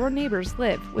how your neighbors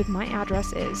live with My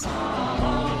Address Is.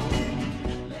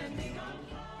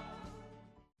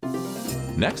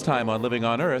 Next time on Living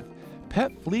on Earth,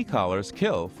 pet flea collars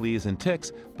kill fleas and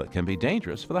ticks, but can be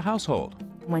dangerous for the household.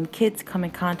 When kids come in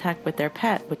contact with their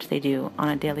pet, which they do on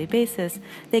a daily basis,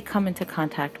 they come into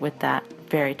contact with that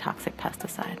very toxic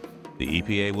pesticide. The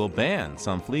EPA will ban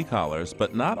some flea collars,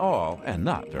 but not all, and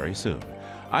not very soon.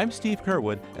 I'm Steve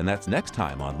Kerwood, and that's next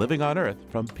time on Living on Earth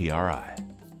from PRI.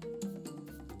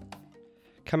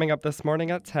 Coming up this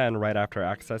morning at 10, right after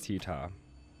Access Utah.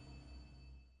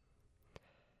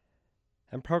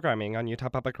 And programming on Utah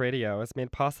Public Radio is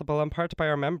made possible in part by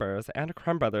our members and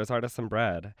Crumb Brothers Artisan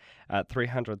Bread at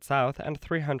 300 South and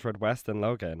 300 West in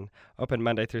Logan, open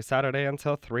Monday through Saturday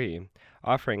until 3,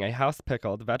 offering a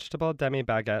house-pickled vegetable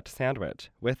demi-baguette sandwich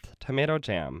with tomato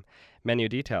jam. Menu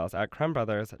details at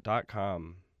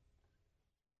crumbbrothers.com.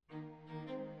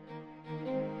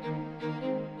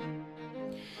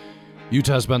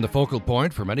 Utah's been the focal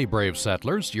point for many brave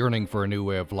settlers yearning for a new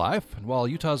way of life, and while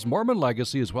Utah's Mormon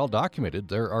legacy is well documented,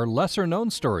 there are lesser-known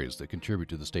stories that contribute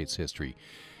to the state's history.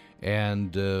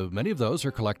 And many of those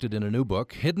are collected in a new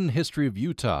book, Hidden History of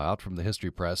Utah, out from the History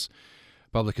Press.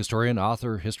 Public historian,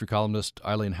 author, history columnist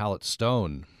Eileen Hallett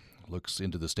Stone looks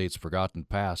into the state's forgotten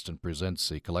past and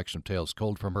presents a collection of tales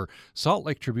culled from her Salt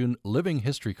Lake Tribune Living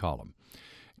History column.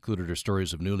 Included are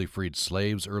stories of newly freed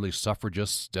slaves, early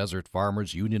suffragists, desert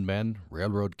farmers, Union men,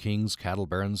 railroad kings, cattle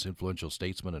barons, influential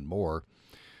statesmen, and more.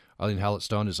 Eileen Hallett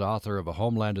Stone is author of A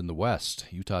Homeland in the West,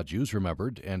 Utah Jews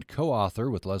Remembered, and co-author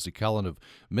with Leslie Kellen of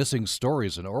Missing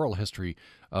Stories, an oral history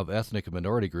of ethnic and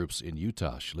minority groups in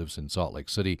Utah. She lives in Salt Lake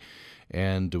City,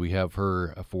 and we have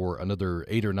her for another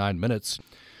 8 or 9 minutes.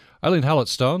 Eileen Hallett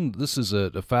Stone, this is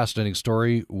a fascinating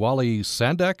story. Wally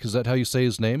Sandak, is that how you say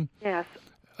his name? Yes.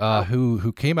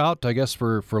 Who came out, I guess,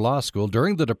 for law school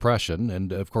during the Depression,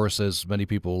 and of course, as many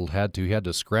people he had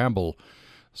to scramble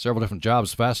several different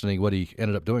jobs. Fascinating what he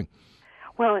ended up doing.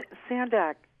 Well,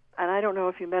 Sandak, and I don't know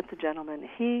if you met the gentleman,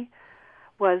 he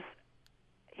was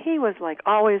like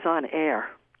always on air.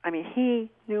 I mean,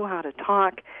 he knew how to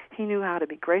talk. He knew how to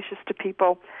be gracious to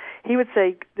people. He would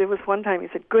say, there was one time he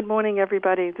said, "Good morning,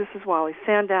 everybody. This is Wally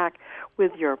Sandak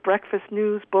with your breakfast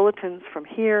news bulletins from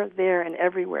here, there, and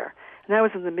everywhere." And that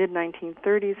was in the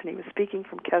mid-1930s, and he was speaking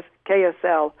from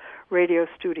KSL radio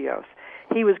studios.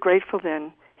 He was grateful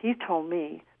then, he told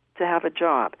me, to have a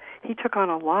job. He took on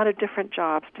a lot of different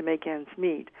jobs to make ends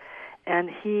meet. And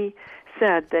he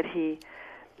said that he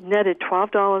netted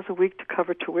 $12 a week to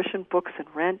cover tuition, books, and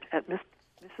rent at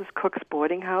Mrs. Cook's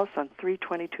boarding house on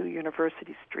 322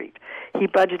 University Street. He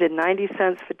budgeted 90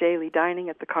 cents for daily dining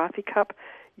at the Coffee Cup,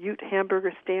 Ute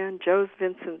Hamburger Stand, Joe's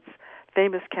Vincent's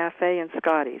Famous Cafe, and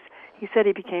Scotty's. He said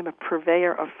he became a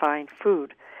purveyor of fine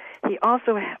food. He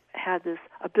also had this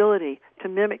ability to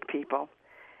mimic people,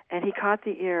 and he caught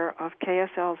the ear of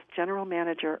KSL's general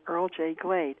manager, Earl J.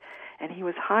 Glade, and he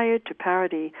was hired to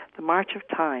parody the March of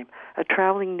Time, a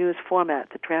traveling news format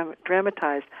that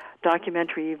dramatized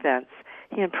documentary events.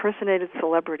 He impersonated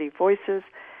celebrity voices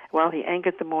while he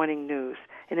anchored the morning news.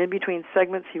 And in between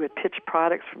segments, he would pitch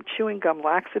products from chewing gum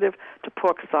laxative to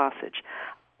pork sausage.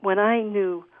 When I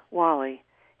knew Wally,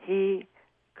 he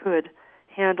could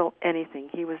handle anything.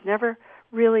 He was never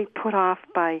really put off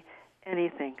by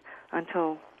anything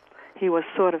until he was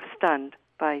sort of stunned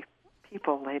by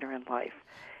people later in life.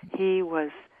 He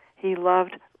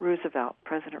loved Roosevelt,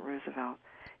 President Roosevelt,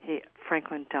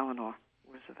 Franklin Delano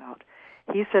Roosevelt.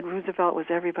 He said Roosevelt was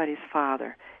everybody's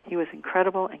father. He was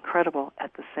incredible and credible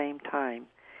at the same time.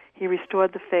 He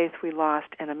restored the faith we lost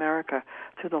in America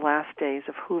through the last days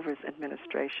of Hoover's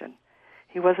administration.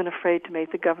 He wasn't afraid to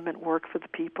make the government work for the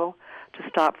people, to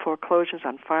stop foreclosures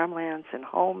on farmlands and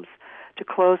homes, to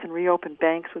close and reopen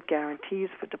banks with guarantees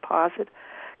for deposit,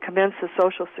 commence the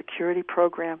Social Security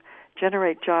program,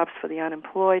 generate jobs for the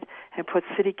unemployed, and put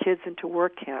city kids into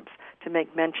work camps to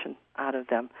make mention out of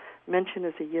them. Mention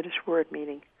is a Yiddish word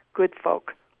meaning good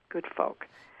folk, good folk.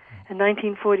 In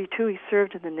 1942, he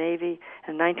served in the Navy.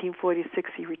 In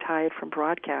 1946, he retired from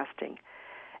broadcasting.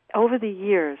 Over the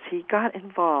years, he got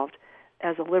involved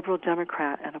as a liberal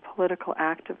Democrat and a political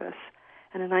activist.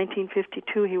 And in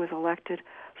 1952, he was elected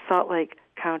Salt Lake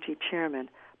County chairman.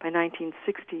 By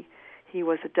 1960, he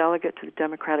was a delegate to the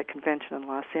Democratic Convention in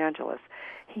Los Angeles.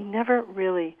 He never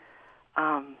really,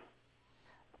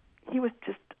 he was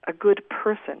just a good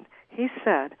person. He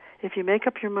said, if you make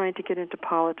up your mind to get into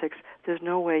politics, there's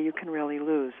no way you can really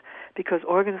lose, because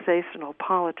organizational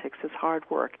politics is hard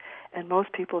work, and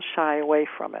most people shy away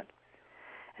from it.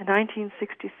 In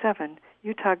 1967,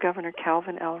 Utah Governor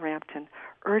Calvin L. Rampton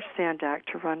urged Sandak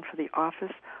to run for the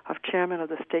office of chairman of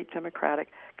the State Democratic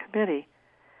Committee.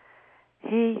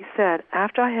 He said,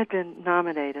 after I had been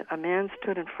nominated, a man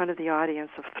stood in front of the audience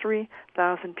of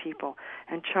 3,000 people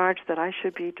and charged that I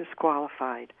should be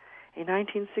disqualified. A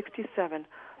 1967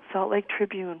 Salt Lake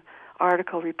Tribune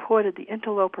article reported the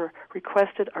interloper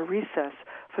requested a recess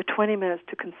for 20 minutes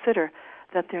to consider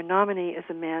that their nominee is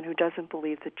a man who doesn't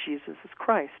believe that Jesus is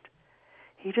Christ.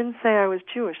 He didn't say I was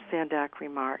Jewish, Sandak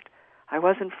remarked. I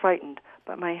wasn't frightened,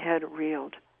 but my head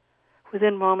reeled.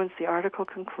 Within moments, the article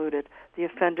concluded the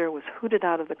offender was hooted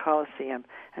out of the Coliseum,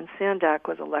 and Sandak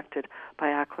was elected by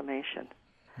acclamation.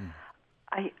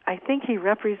 I think he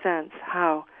represents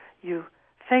how you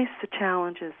face the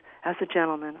challenges as a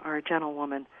gentleman or a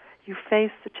gentlewoman. You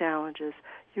face the challenges,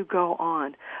 you go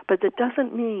on. But that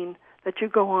doesn't mean that you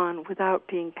go on without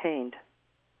being pained,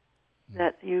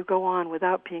 that you go on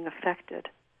without being affected.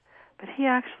 But he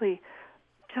actually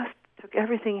just took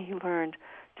everything he learned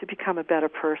to become a better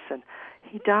person.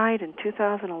 He died in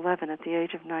 2011 at the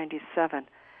age of 97,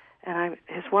 and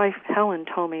his wife, Helen,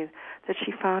 told me that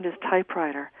she found his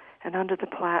typewriter, and under the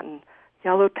platen,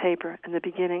 yellowed paper, and the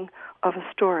beginning of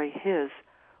a story, his,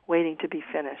 waiting to be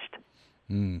finished.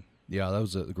 Yeah, that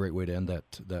was a great way to end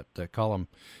that column.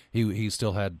 He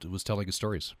still was telling his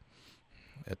stories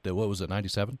at what was it,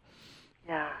 97?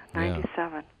 Yeah,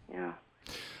 97. Yeah.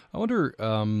 I wonder,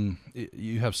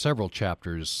 you have several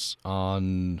chapters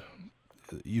on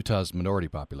Utah's minority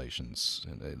populations.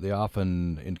 They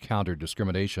often encounter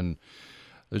discrimination.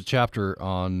 There's a chapter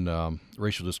on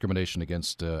racial discrimination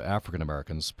against African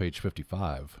Americans, page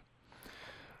 55.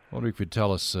 I wonder if you'd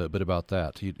tell us a bit about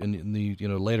that.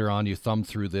 Later on, you thumb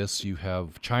through this. You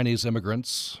have Chinese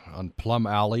immigrants on Plum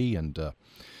Alley, and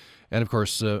of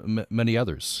course many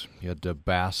others. You had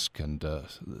Basque and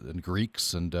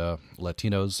Greeks and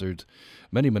Latinos. There's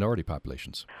many minority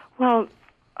populations. Well,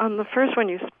 on the first one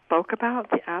you spoke about,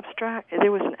 the abstract,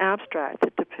 there was an abstract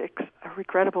that depicts a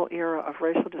regrettable era of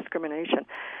racial discrimination.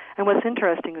 And what's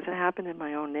interesting is it happened in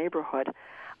my own neighborhood.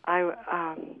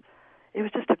 It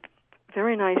was just a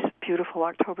very nice, beautiful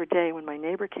October day when my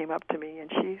neighbor came up to me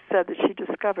and she said that she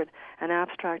discovered an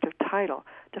abstract of title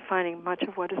defining much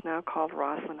of what is now called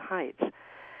Roslyn Heights.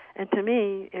 And to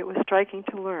me, it was striking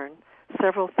to learn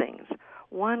several things.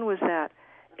 One was that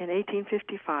in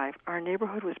 1855, our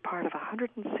neighborhood was part of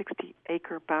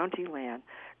 160-acre bounty land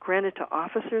granted to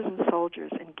officers and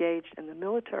soldiers engaged in the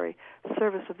military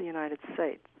service of the United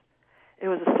States. It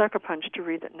was a sucker punch to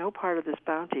read that no part of this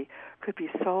bounty could be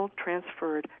sold,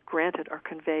 transferred, granted, or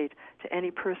conveyed to any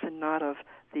person not of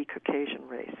the Caucasian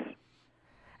race,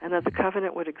 and that the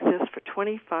covenant would exist for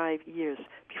 25 years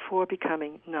before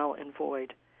becoming null and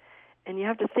void. And you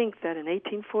have to think that in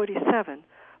 1847,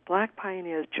 black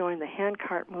pioneers joined the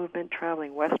handcart movement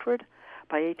traveling westward.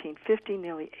 By 1850,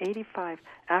 nearly 85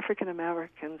 African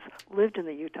Americans lived in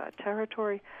the Utah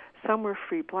Territory. Some were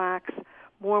free blacks.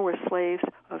 More were slaves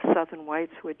of Southern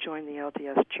whites who had joined the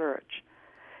LDS Church.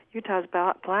 Utah's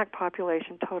black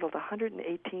population totaled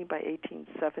 118 by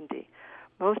 1870.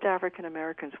 Most African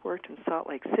Americans worked in Salt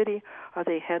Lake City or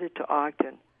they headed to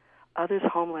Ogden. Others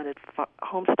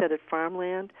homesteaded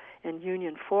farmland in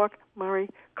Union Fork, Murray,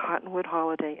 Cottonwood,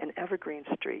 Holiday, and Evergreen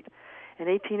Street. In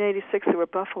 1886, there were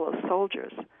Buffalo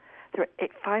Soldiers. There were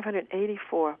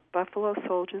 584 Buffalo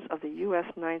Soldiers of the U.S.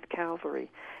 9th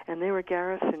Cavalry, and they were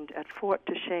garrisoned at Fort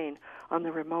Duchesne on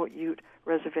the remote Ute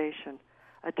Reservation.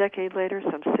 A decade later,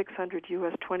 some 600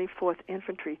 U.S. 24th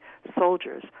Infantry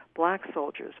soldiers, black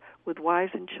soldiers, with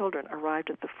wives and children, arrived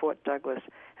at the Fort Douglas,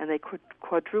 and they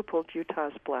quadrupled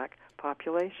Utah's black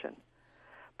population.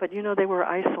 But, they were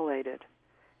isolated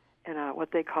in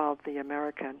what they called the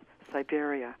American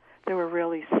Siberia. They were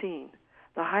rarely seen.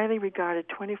 The highly regarded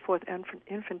 24th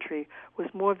Infantry was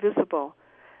more visible,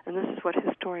 and this is what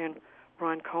historian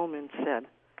Ron Coleman said.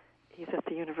 He's at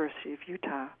the University of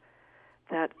Utah,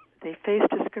 that they faced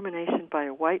discrimination by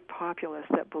a white populace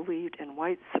that believed in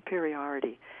white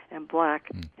superiority and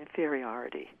black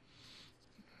inferiority.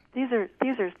 These are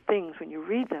things, when you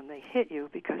read them, they hit you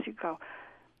because you go,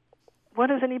 what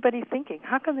is anybody thinking?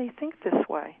 How can they think this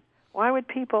way? Why would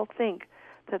people think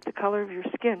that the color of your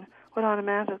skin would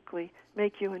automatically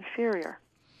make you inferior?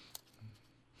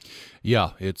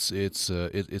 Yeah, it's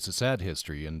a sad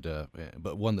history,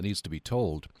 but one that needs to be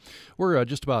told. We're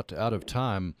just about out of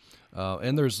time,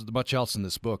 and there's much else in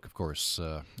this book. Of course,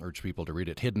 urge people to read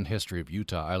it. Hidden History of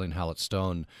Utah. Eileen Hallett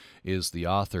Stone is the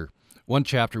author. One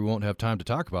chapter we won't have time to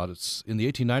talk about. It's in the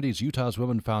 1890s. Utah's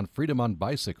women found freedom on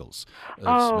bicycles.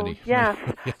 Yes,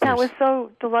 that was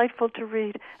so delightful to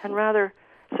read and rather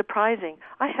surprising.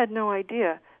 I had no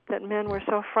idea that men were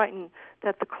so frightened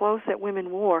that the clothes that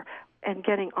women wore and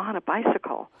getting on a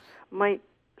bicycle might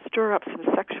stir up some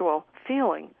sexual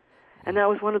feeling. And that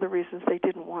was one of the reasons they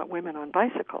didn't want women on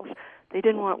bicycles.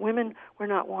 Women were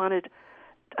not wanted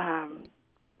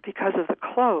because of the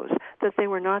clothes, that they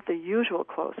were not the usual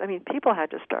clothes. I mean, people had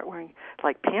to start wearing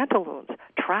like pantaloons,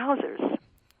 trousers.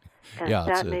 And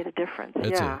that made a difference.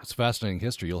 It's fascinating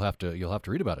history. You'll have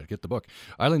to read about it. Get the book.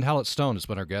 Eileen Hallett Stone has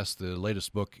been our guest. The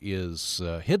latest book is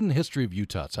Hidden History of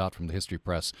Utah. It's out from the History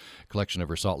Press, collection of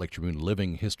her Salt Lake Tribune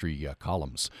living history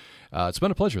columns. It's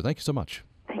been a pleasure. Thank you so much.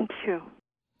 Thank you.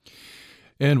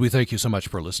 And we thank you so much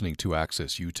for listening to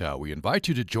Access Utah. We invite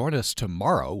you to join us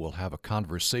tomorrow. We'll have a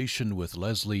conversation with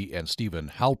Leslie and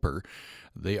Stephen Halper.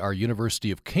 They are University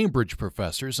of Cambridge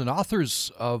professors and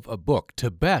authors of a book,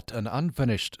 Tibet, An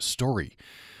Unfinished Story.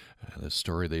 This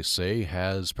story, they say,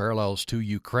 has parallels to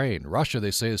Ukraine. Russia,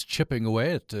 they say, is chipping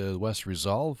away at West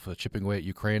resolve, chipping away at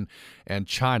Ukraine, and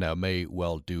China may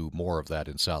well do more of that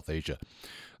in South Asia.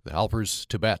 The Halpers,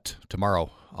 Tibet,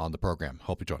 tomorrow on the program.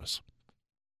 Hope you join us.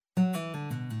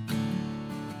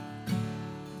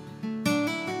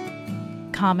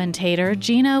 Commentator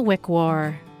Gina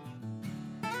Wickwar.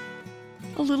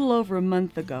 A little over a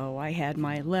month ago, I had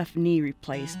my left knee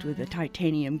replaced with a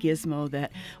titanium gizmo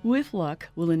that, with luck,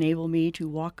 will enable me to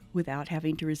walk without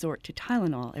having to resort to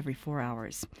Tylenol every 4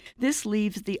 hours. This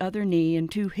leaves the other knee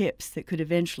and 2 hips that could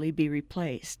eventually be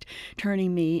replaced,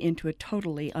 turning me into a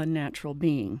totally unnatural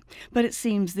being. But it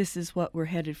seems this is what we're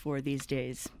headed for these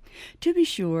days. To be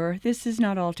sure, this is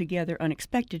not altogether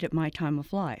unexpected at my time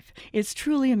of life. It's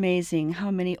truly amazing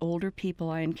how many older people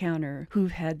I encounter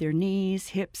who've had their knees,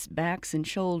 hips, backs, and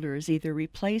shoulders either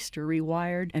replaced or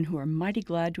rewired, and who are mighty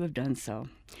glad to have done so.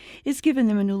 It's given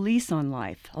them a new lease on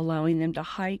life, allowing them to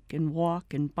hike and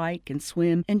walk and bike and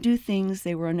swim and do things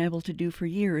they were unable to do for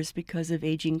years because of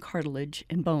aging cartilage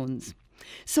and bones.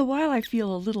 So while I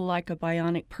feel a little like a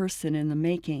bionic person in the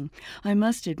making, I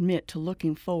must admit to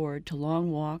looking forward to long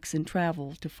walks and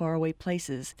travel to faraway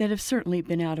places that have certainly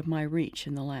been out of my reach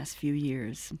in the last few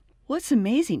years. What's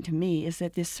amazing to me is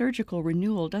that this surgical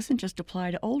renewal doesn't just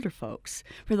apply to older folks.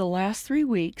 For the last 3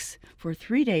 weeks, for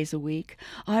 3 days a week,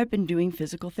 I've been doing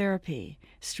physical therapy.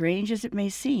 Strange as it may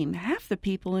seem, half the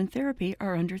people in therapy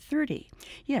are under 30.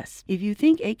 Yes, if you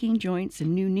think aching joints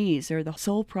and new knees are the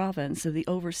sole province of the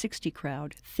over 60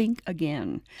 crowd, think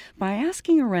again. By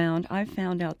asking around, I've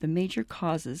found out the major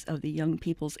causes of the young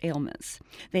people's ailments.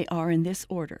 They are in this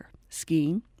order: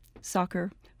 skiing, soccer,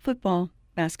 football,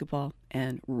 basketball,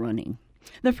 and running.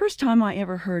 The first time I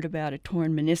ever heard about a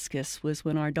torn meniscus was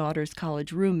when our daughter's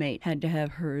college roommate had to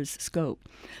have hers scoped.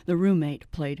 The roommate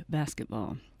played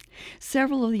basketball.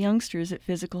 Several of the youngsters at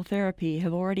physical therapy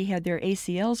have already had their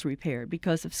ACLs repaired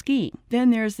because of skiing. Then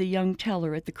there's the young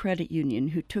teller at the credit union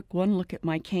who took one look at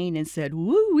my cane and said,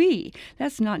 "Woo-wee,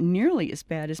 that's not nearly as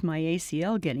bad as my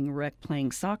ACL getting wrecked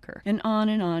playing soccer." And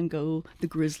on go the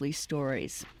grisly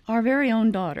stories. Our very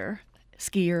own daughter,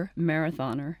 skier,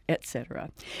 marathoner, etc.,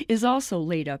 is also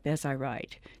laid up as I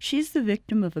write. She's the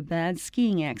victim of a bad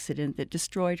skiing accident that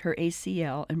destroyed her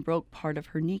ACL and broke part of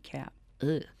her kneecap.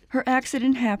 Ugh. Her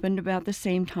accident happened about the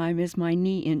same time as my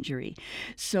knee injury,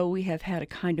 so we have had a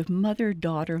kind of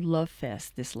mother-daughter love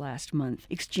fest this last month,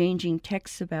 exchanging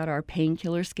texts about our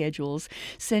painkiller schedules,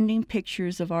 sending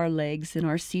pictures of our legs and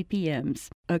our CPMs,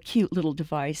 a cute little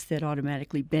device that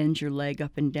automatically bends your leg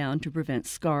up and down to prevent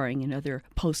scarring and other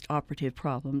post-operative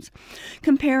problems,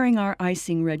 comparing our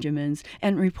icing regimens,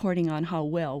 and reporting on how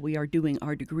well we are doing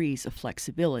our degrees of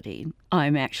flexibility.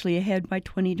 I'm actually ahead by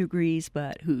 20 degrees,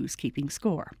 but who's keeping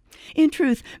score? In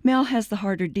truth, Mel has the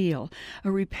harder deal.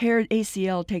 A repaired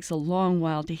ACL takes a long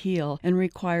while to heal and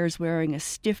requires wearing a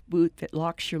stiff boot that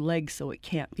locks your leg so it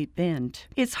can't be bent.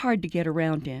 It's hard to get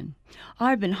around in.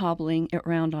 I've been hobbling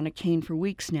around on a cane for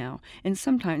weeks now, and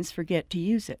sometimes forget to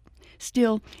use it.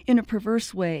 Still, in a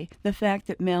perverse way, the fact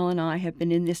that Mel and I have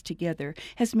been in this together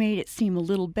has made it seem a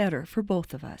little better for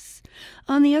both of us.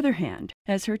 On the other hand,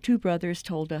 as her 2 brothers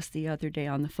told us the other day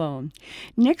on the phone,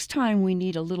 next time we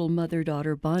need a little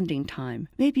mother-daughter bonding time,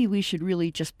 maybe we should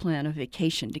really just plan a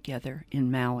vacation together in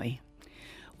Maui.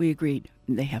 We agreed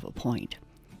they have a point.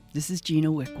 This is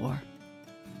Gina Wickwar.